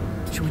do?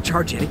 Should we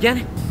charge it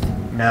again?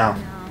 No.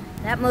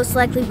 That most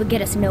likely would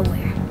get us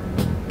nowhere.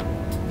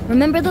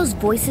 Remember those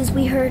voices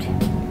we heard?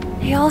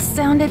 They all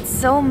sounded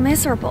so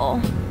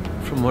miserable.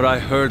 From what I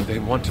heard, they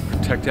want to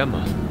protect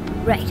Emma.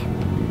 Right.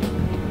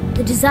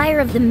 The desire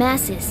of the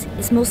masses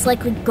is most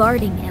likely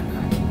guarding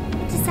Emma.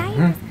 The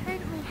desire is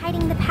currently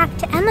hiding the path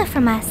to Emma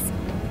from us.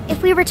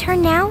 If we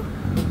return now,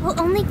 we'll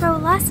only grow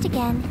lost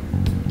again.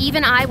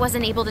 Even I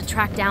wasn't able to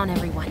track down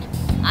everyone.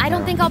 I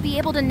don't think I'll be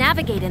able to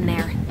navigate in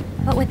there.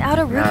 But without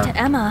a route to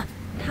Emma,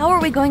 how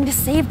are we going to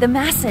save the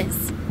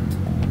masses?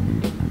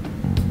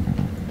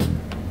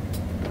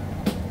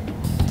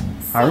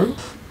 See,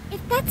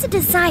 if that's a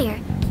desire,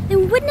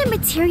 then wouldn't it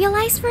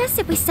materialize for us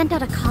if we sent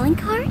out a calling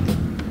card?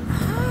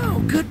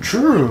 Oh, good.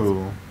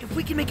 True. If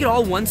we can make it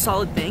all one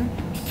solid thing,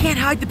 we can't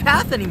hide the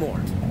path anymore.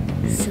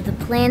 So the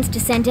plan's to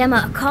send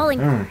Emma a calling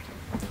card.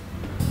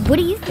 What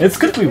do you think? It's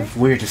gonna be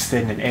weird to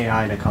send an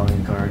AI in a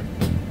calling card.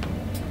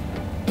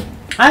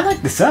 I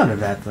like the sound of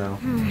that though.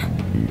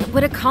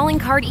 Would a calling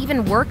card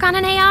even work on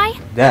an AI?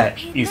 That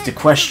is the Real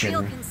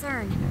question.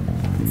 concern,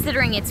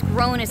 considering it's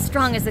grown as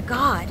strong as a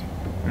god.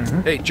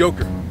 Hey,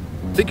 Joker.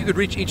 Think you could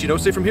reach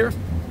Ichinose from here?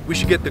 We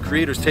should get the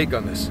creator's take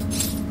on this.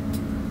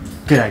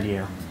 Good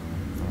idea.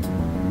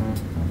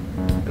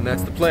 And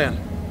that's the plan.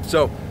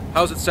 So,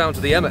 how's it sound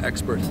to the Emma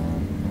expert?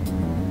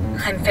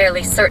 I'm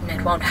fairly certain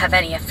it won't have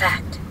any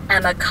effect.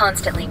 Emma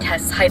constantly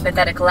tests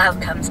hypothetical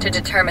outcomes to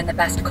determine the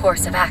best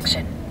course of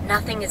action.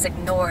 Nothing is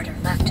ignored or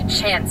left to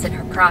chance in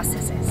her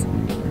processes.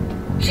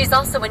 She's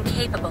also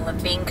incapable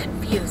of being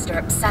confused or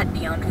upset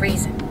beyond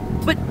reason.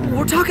 But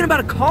we're talking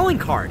about a calling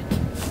card.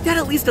 Is that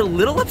at least a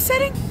little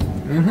upsetting?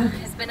 Emma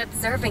has been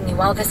observing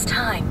you all this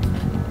time.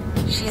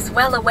 She's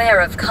well aware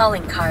of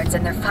calling cards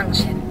and their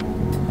function.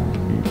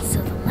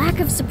 So the lack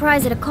of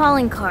surprise at a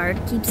calling card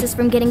keeps us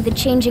from getting the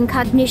change in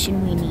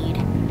cognition we need.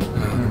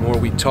 The more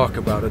we talk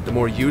about it, the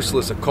more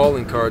useless a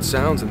calling card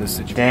sounds in this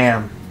situation.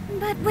 Damn.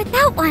 But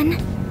without one,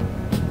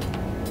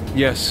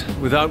 Yes,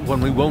 without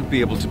one we won't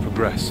be able to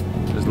progress.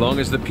 As long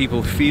as the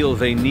people feel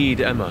they need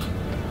Emma,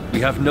 we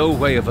have no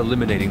way of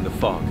eliminating the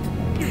fog.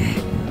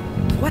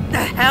 What the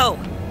hell?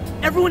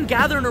 Everyone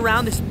gathering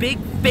around this big,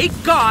 fake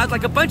god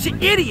like a bunch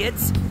of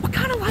idiots? What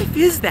kind of life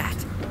is that?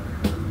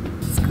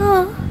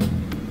 Skull.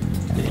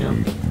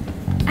 Damn.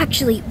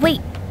 Actually,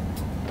 wait.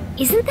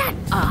 Isn't that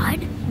odd?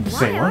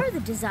 Say Why what? are the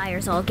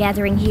desires all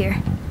gathering here?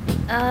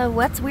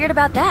 What's weird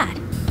about that?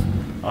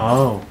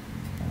 Oh.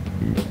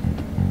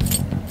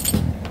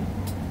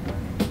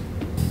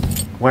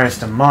 Where's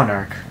the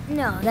monarch?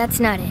 No, that's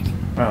not it.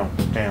 Oh,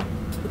 damn.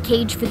 The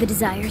cage for the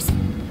desires.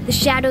 The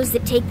shadows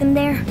that take them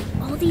there.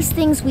 All these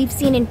things we've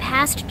seen in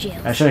past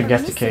jails. I should have are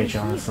guessed the missing cage,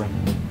 here. honestly.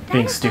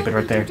 Being stupid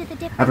right there.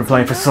 I've been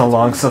playing for so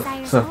long, so.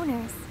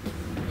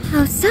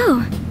 How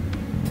so?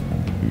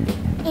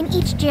 In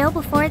each jail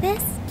before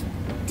this,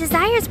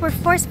 desires were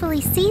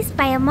forcefully seized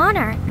by a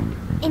monarch.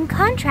 In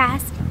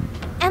contrast,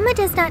 Emma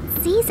does not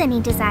seize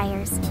any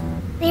desires.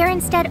 They are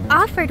instead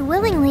offered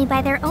willingly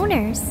by their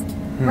owners.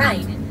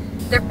 Right.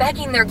 They're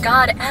begging their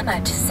god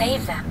Emma to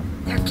save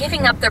them. They're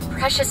giving up their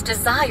precious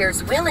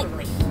desires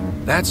willingly.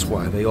 That's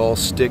why they all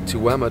stick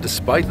to Emma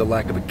despite the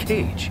lack of a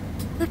cage.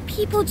 The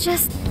people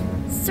just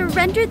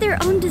surrender their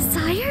own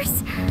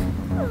desires?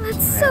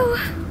 That's so...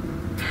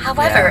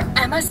 However,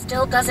 Emma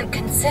still doesn't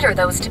consider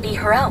those to be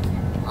her own.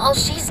 All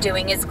she's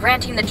doing is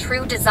granting the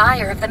true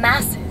desire of the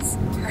masses.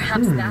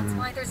 Perhaps that's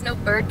why there's no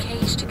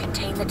birdcage to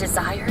contain the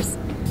desires?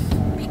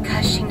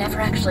 Because she never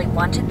actually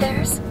wanted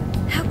theirs?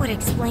 That would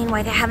explain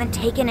why they haven't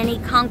taken any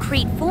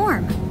concrete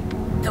form.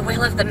 The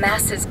will of the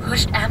masses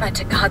pushed Emma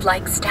to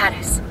godlike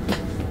status.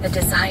 The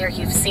desire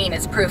you've seen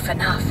is proof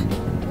enough.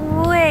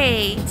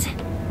 Wait.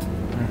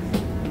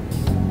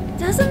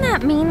 Doesn't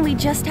that mean we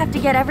just have to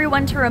get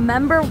everyone to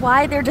remember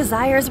why their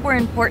desires were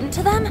important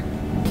to them?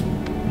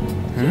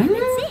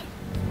 That's it.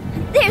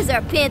 There's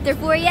our panther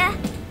for ya.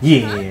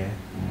 Yeah.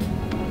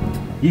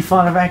 You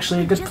thought of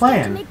actually a good Just have to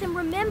plan. make them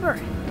remember.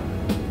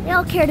 They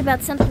all cared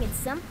about something at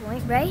some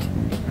point, right?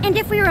 And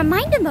if we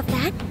remind them of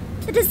that,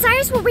 the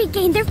desires will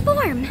regain their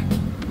form.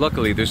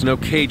 Luckily, there's no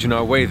cage in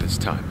our way this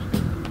time.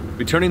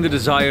 Returning the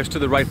desires to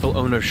the rightful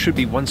owner should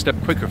be one step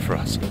quicker for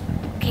us.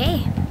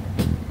 Okay.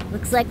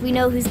 Looks like we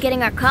know who's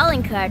getting our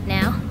calling card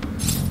now.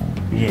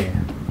 Yeah.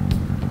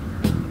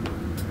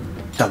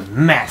 The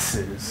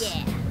masses.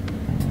 Yeah.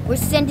 We're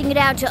sending it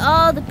out to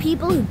all the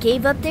people who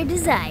gave up their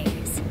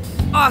desires.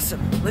 Awesome.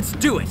 Let's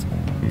do it.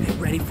 Get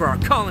ready for our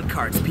calling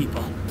cards,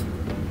 people.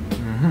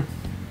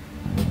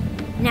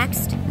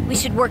 Next, we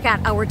should work out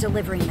our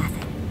delivery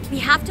method. We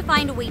have to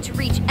find a way to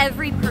reach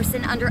every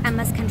person under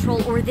Emma's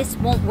control or this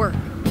won't work.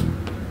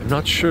 I'm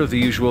not sure the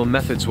usual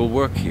methods will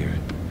work here.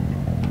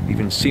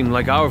 Even seemed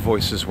like our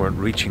voices weren't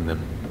reaching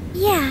them.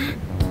 Yeah,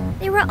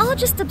 they were all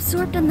just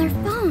absorbed on their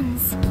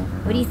phones.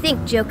 What do you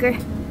think, Joker?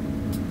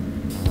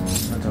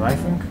 What do I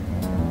think?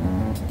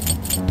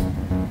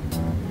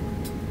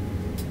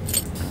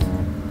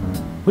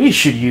 We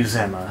should use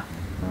Emma.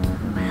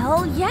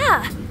 Well,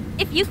 yeah.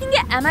 If you can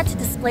get Emma to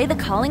display the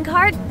calling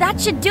card, that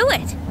should do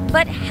it.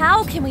 But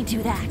how can we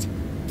do that?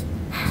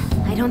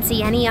 I don't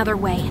see any other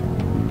way.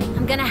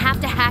 I'm gonna have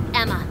to hack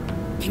Emma.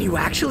 Can you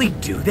actually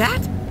do that?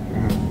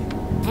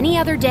 Any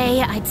other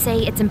day, I'd say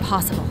it's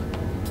impossible.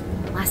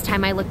 Last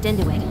time I looked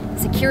into it,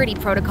 security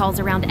protocols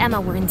around Emma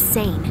were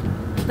insane.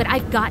 But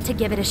I've got to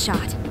give it a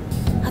shot.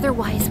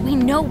 Otherwise, we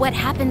know what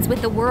happens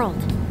with the world.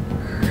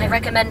 I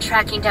recommend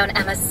tracking down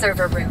Emma's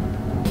server room.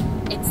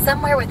 It's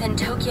somewhere within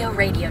Tokyo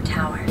Radio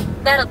Tower.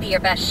 That'll be your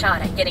best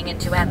shot at getting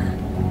into Emma.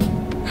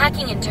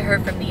 Hacking into her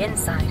from the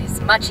inside is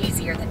much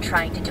easier than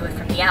trying to do it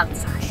from the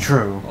outside.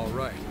 True. All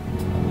right.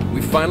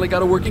 We finally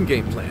got a working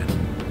game plan.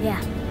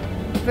 Yeah.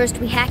 First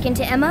we hack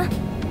into Emma.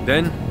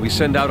 Then, we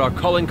send out our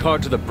calling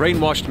card to the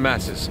brainwashed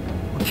masses.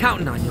 We're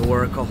counting on you,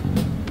 Oracle.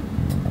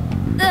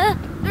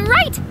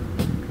 Right!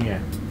 Yeah.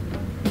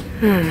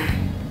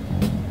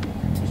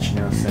 What you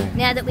know say?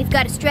 Now that we've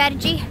got a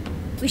strategy,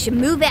 we should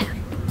move out.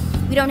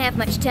 We don't have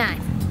much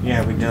time.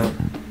 Yeah, we don't.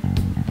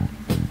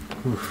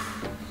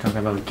 Oof. Talking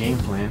about a game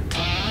plan.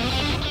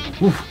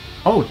 Oof.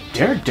 Oh,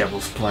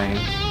 Daredevil's playing.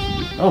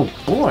 Oh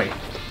boy.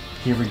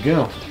 Here we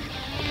go.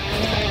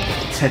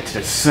 Let's head to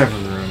the server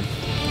room.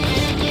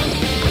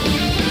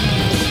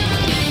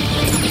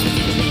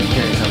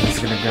 Here's how it's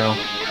gonna go.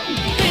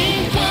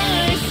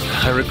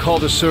 I recall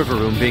the server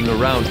room being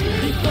around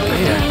here.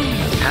 Man,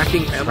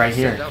 hacking Emma right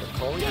here. sent out a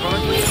calling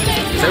card?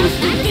 That was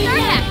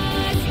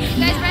You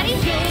guys ready?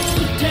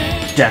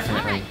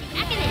 Definitely.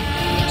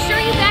 Make sure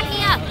you back me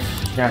up.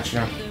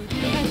 Gotcha.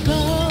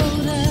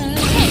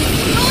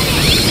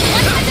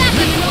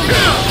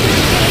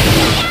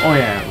 Oh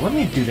yeah, let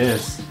me do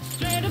this.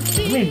 Let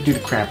me do the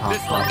crab hop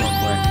flop real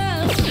quick.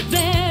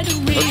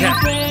 Okay.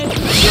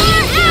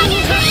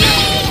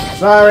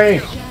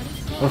 Sorry!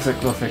 We'll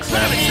fix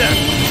that.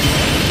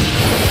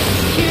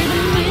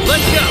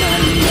 Let's go!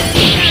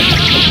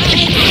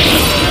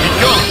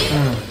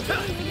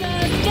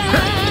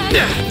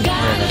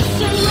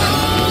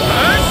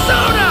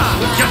 Persona!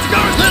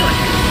 Yatsugaru's Lily!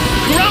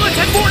 Kurama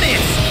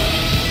Tenbornius!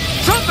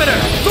 Trumpeter!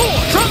 Thor!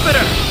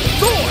 Trumpeter!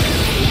 Thor!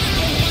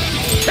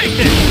 Take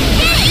this!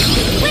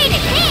 Wait a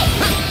minute!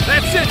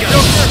 That's it,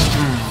 Joker!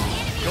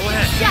 Go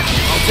ahead.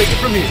 I'll take it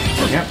from here.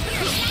 Yep.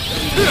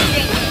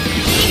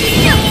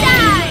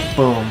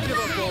 Boom.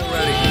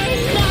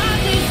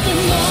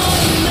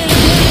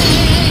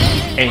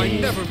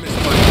 Hey.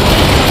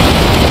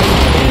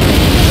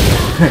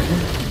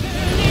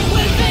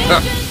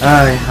 I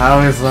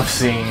always love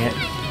seeing it.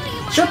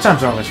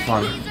 Showtimes are always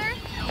fun.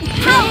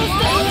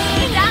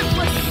 That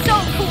was so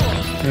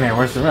cool! Man,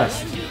 where's the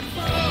rest?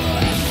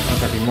 Oh,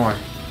 there'll be more.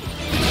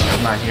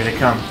 Come on, here they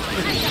come.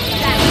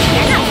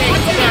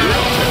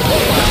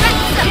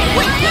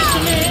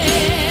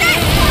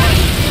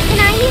 Can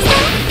I use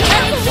that?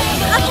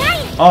 Okay!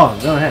 Oh,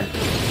 go ahead.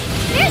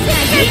 There's the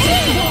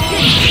 13!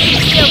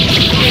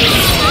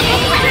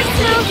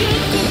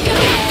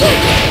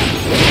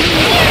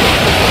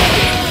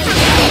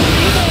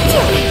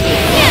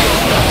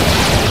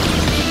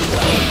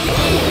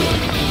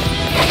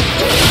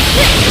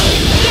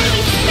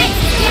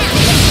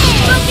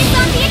 Focus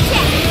on the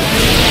attack!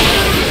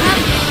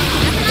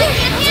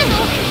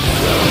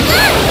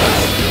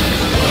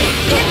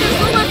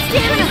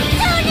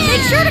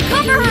 Make sure to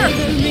cover her!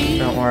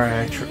 Don't worry,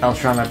 I'll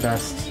try my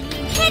best.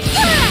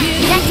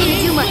 That didn't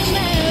do much.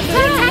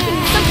 Try attacking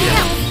with something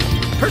else.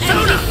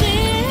 Persona!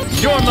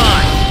 You're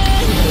mine!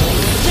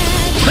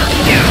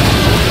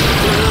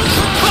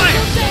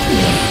 Fire!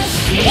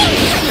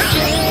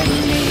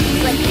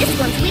 But this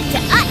one's weak to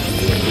us.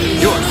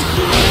 Yours!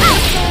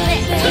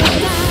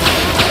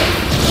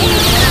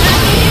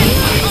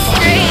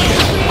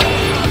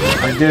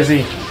 I'm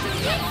dizzy.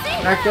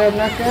 Not good,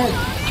 not good.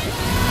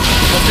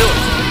 I'll do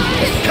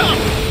it! Come!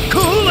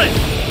 Cool it!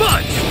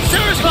 Budge!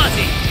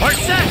 Sarasvati!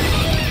 Arsat!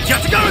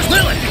 Yatsugaru's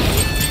Lily!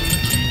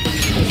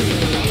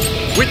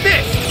 With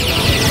this!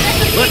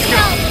 Let's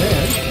go!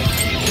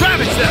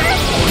 Ravage them!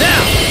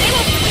 Now!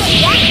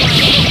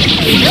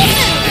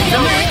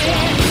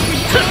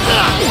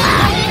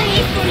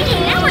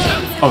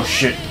 Oh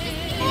shit.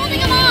 Holding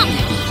him off!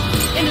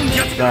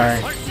 Sorry.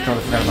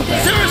 Totally forgot about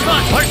that.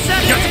 Sarasvati!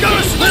 Arsat!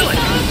 Yatsugaru's Lily!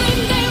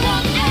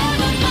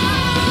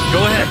 Go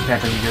ahead.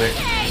 Pepper, you do it.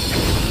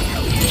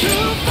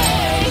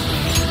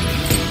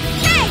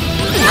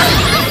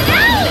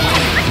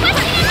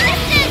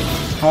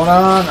 Hold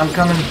on, I'm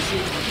coming.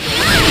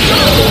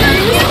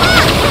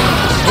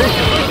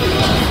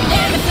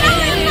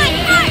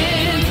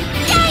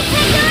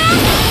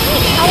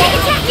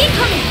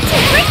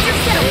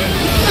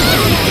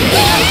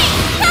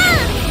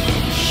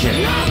 Shit.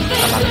 I'm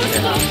not gonna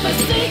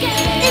get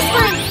it. This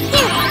one!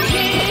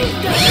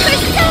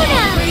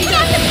 Persona!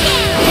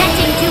 That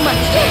didn't do much.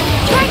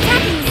 Try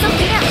attacking with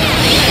something else.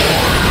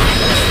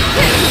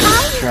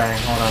 Try,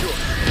 hold on.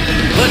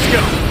 Let's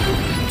go!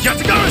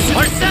 Yatsugaru's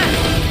Arsat!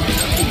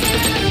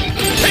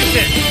 Take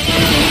this!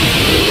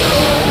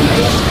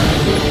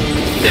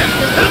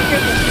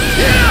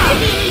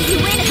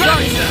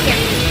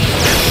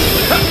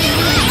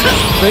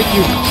 Thank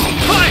you.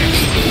 Fire!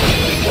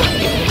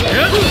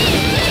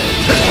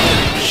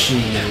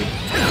 Shit.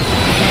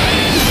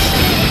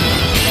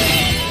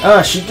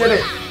 Oh, she did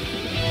it.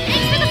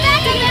 Thanks for the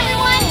backup,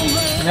 everyone!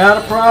 Not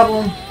a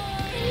problem.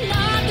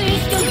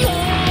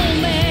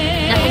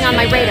 Nothing on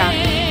my radar.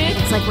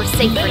 Looks like we're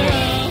safe for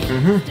now.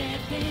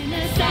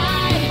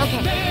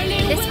 Okay,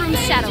 this room's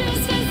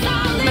shadowless.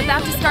 I'm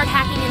about to start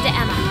hacking into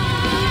Emma.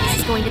 This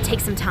is going to take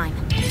some time.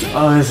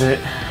 Oh, is it?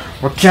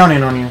 We're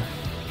counting on you.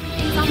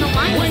 Things on the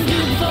line. I'm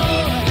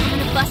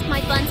gonna bust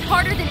my buns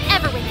harder than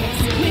ever with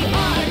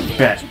this.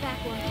 Bet.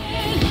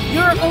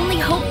 You're our only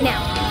hope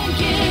now.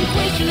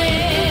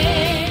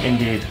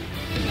 Indeed.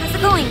 How's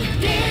it going?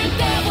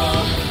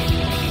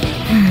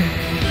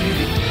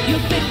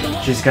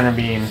 She's gonna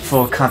be in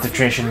full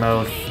concentration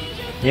mode.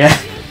 Yeah.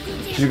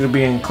 She's gonna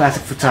be in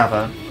classic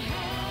Futaba.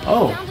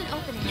 Oh.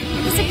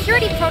 The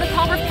security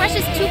protocol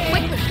refreshes too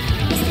quickly.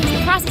 This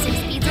thing's processing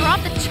speeds are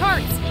off the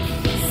charts.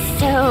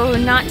 So,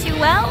 not too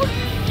well?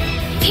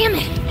 Damn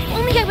it! If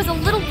only I was a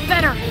little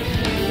better.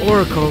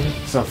 Oracle.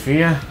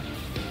 Sophia?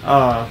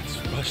 It's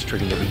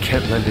frustrating that we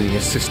can't lend any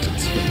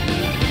assistance.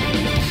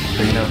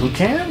 But you know who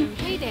can?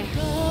 Hey there.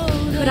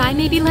 Could I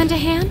maybe lend a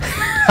hand?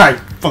 I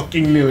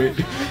fucking knew it.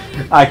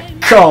 I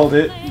called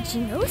it.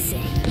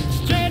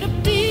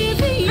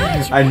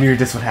 I knew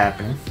this would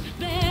happen.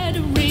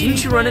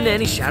 Didn't you run into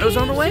any shadows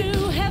on the way?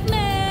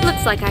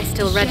 Looks like I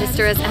still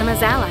register as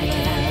Emma's ally to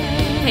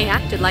them. They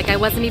acted like I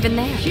wasn't even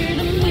there.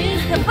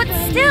 But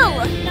still!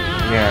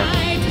 Yeah.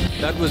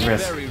 That was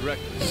Risk. very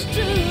reckless.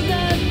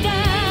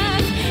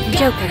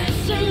 Joker,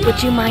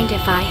 would you mind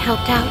if I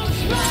helped out?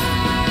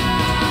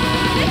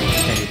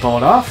 Can you pull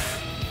it off?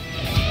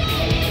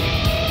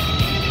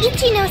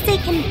 Ichinose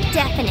can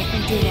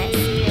definitely do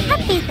this.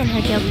 Have faith in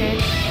her, Joker.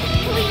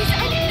 Please,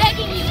 I'm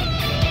begging you!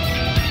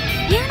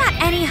 You're not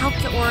any help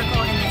to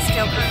Oracle in this,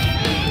 Joker.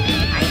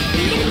 I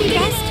think it'd be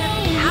best to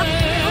have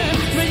her help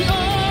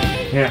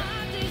us. Yeah.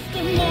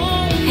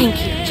 Thank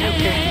you,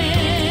 Joker.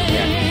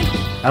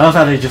 I love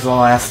how they just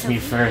all asked me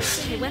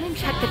first. I went and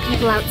checked the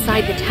people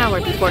outside the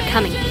tower before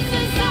coming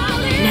here.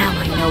 Now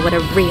I know what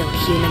a real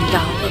human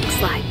doll looks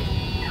like.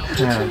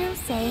 Ichinose.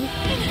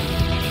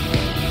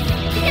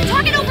 We can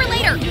talk it over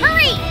later!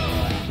 Hurry!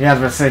 Yeah, I was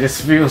about to say,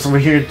 this feels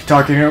weird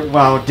talking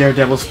while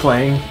Daredevil's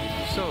playing.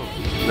 So,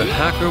 the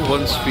hacker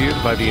once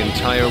feared by the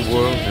entire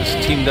world has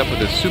teamed up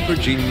with a super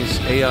genius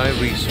AI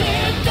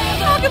researcher.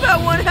 Talk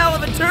about one hell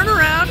of a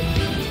turnaround!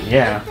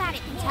 Yeah.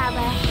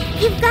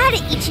 You've got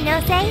it,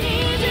 Ichinose.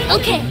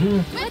 Okay,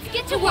 let's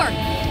get to work.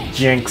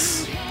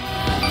 Jinx.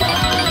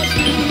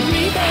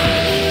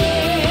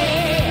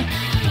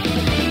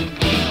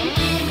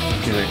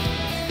 Do it.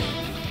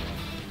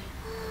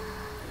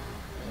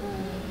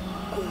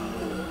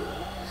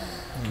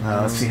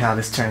 Let's see how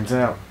this turns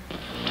out.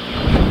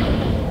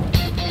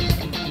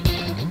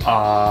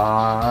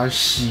 Aw,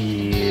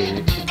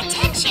 shit.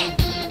 Attention!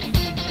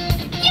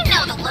 You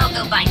know the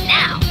logo by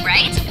now,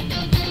 right?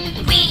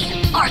 We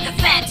are the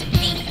Phantom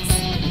Thieves.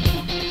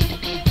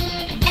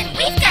 And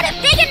we've got a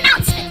big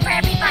announcement for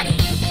everybody.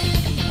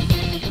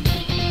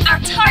 Our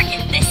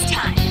target this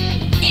time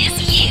is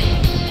you.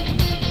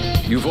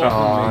 You've all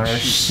Aw, made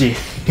shit.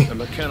 The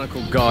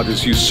mechanical god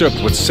has usurped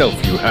what self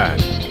you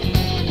had.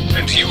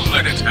 And you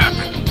let it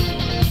happen.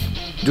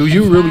 Do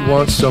you really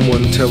want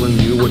someone telling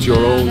you what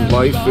your own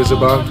life is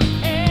about?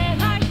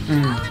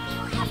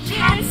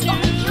 Paths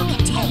only you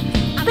can take.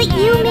 But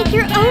you make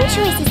your own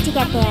choices to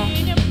get there.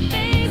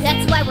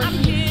 That's why we're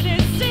here.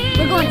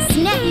 We're going to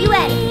snap you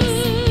out of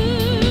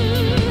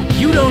this.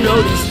 You don't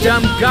owe this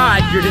dumb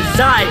god your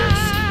desires.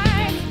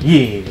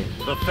 Yeah.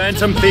 The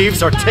Phantom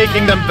Thieves are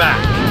taking them back.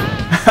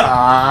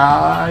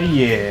 Ah,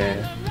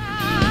 yeah.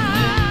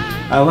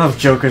 I love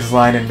Joker's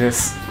line in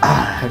this.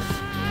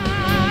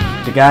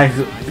 The guy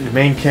the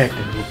main character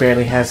who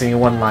barely has any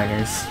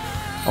one-liners,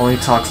 only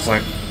talks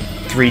like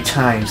 3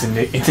 times in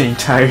the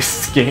entire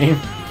game.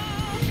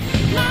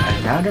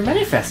 And now they're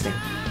manifesting.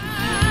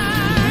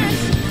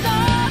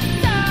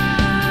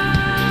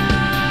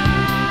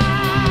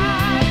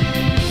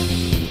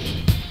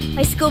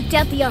 I scoped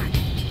out the Ark.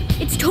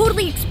 It's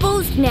totally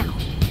exposed now.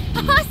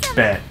 Awesome!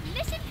 Bet.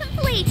 Mission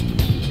complete!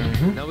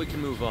 Now we can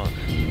move on.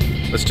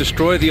 Let's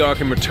destroy the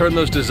Ark and return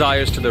those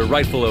desires to their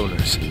rightful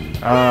owners.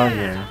 Oh,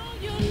 yeah.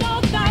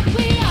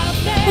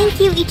 Thank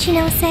you,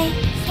 Ichinose.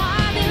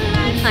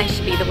 I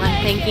should be the one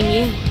thanking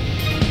you.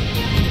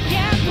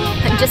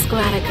 I'm just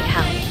glad I could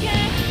help. All I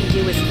can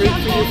do is root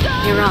for you from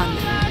here on.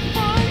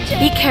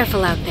 Be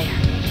careful out there.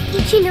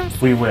 Ichinose.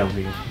 We will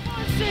be.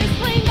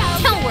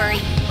 Don't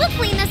worry, we'll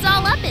clean this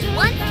all up in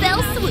one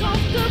fell swoop.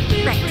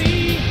 Right.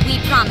 We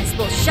promise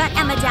we'll shut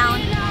Emma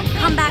down,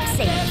 come back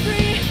safe.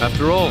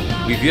 After all,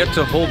 we've yet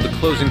to hold the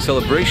closing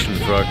celebration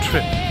for our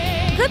trip.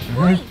 Good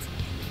point.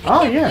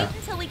 Oh, yeah. Wait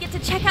until we get to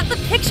check out the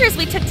pictures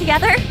we took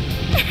together.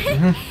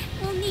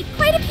 We'll need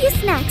quite a few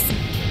snacks.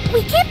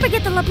 We can't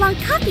forget the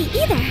LeBlanc coffee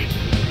either.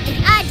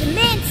 And I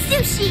demand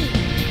sushi.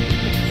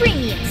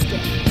 Premium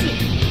stuff,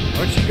 too.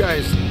 Aren't you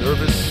guys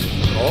nervous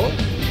at all?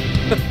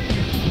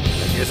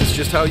 I guess it's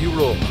just how you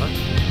roll, huh?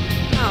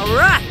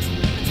 Alright,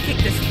 let's kick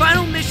this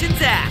final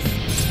mission's ass.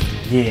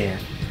 Yeah.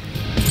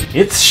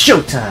 It's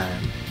showtime.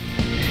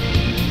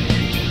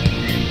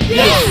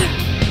 Yeah!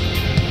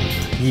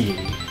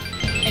 Yeah.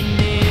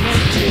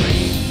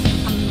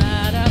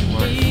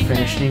 We're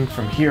finishing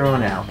from here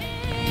on out.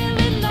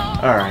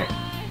 Alright. I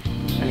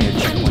need a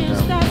checkpoint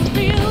though.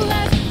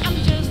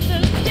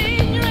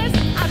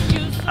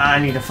 I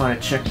need to find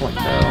a checkpoint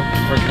though.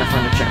 Where can I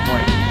find a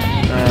checkpoint?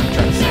 I'm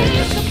trying to save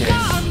just in case.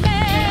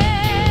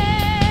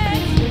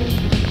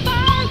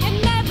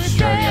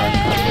 Destroy the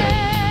artifact.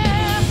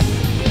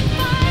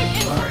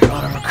 Alright,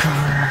 auto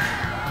recover.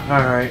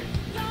 Alright.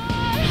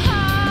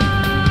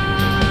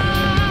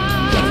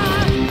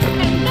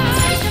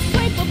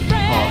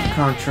 All the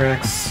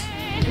contracts.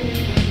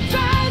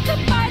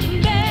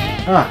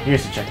 Ah,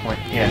 here's the checkpoint.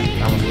 Yeah,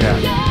 I almost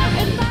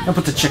forgot. I'll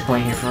put the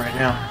checkpoint here for right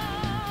now.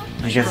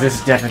 Because this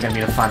is definitely going to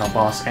be the final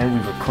boss, and we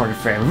recorded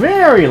for a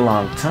very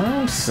long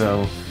time,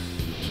 so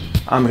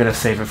I'm going to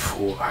save it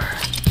for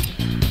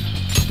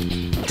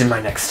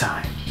my next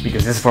time.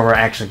 Because this is where we're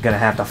actually going to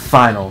have the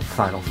final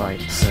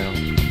fight, so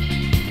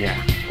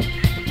yeah.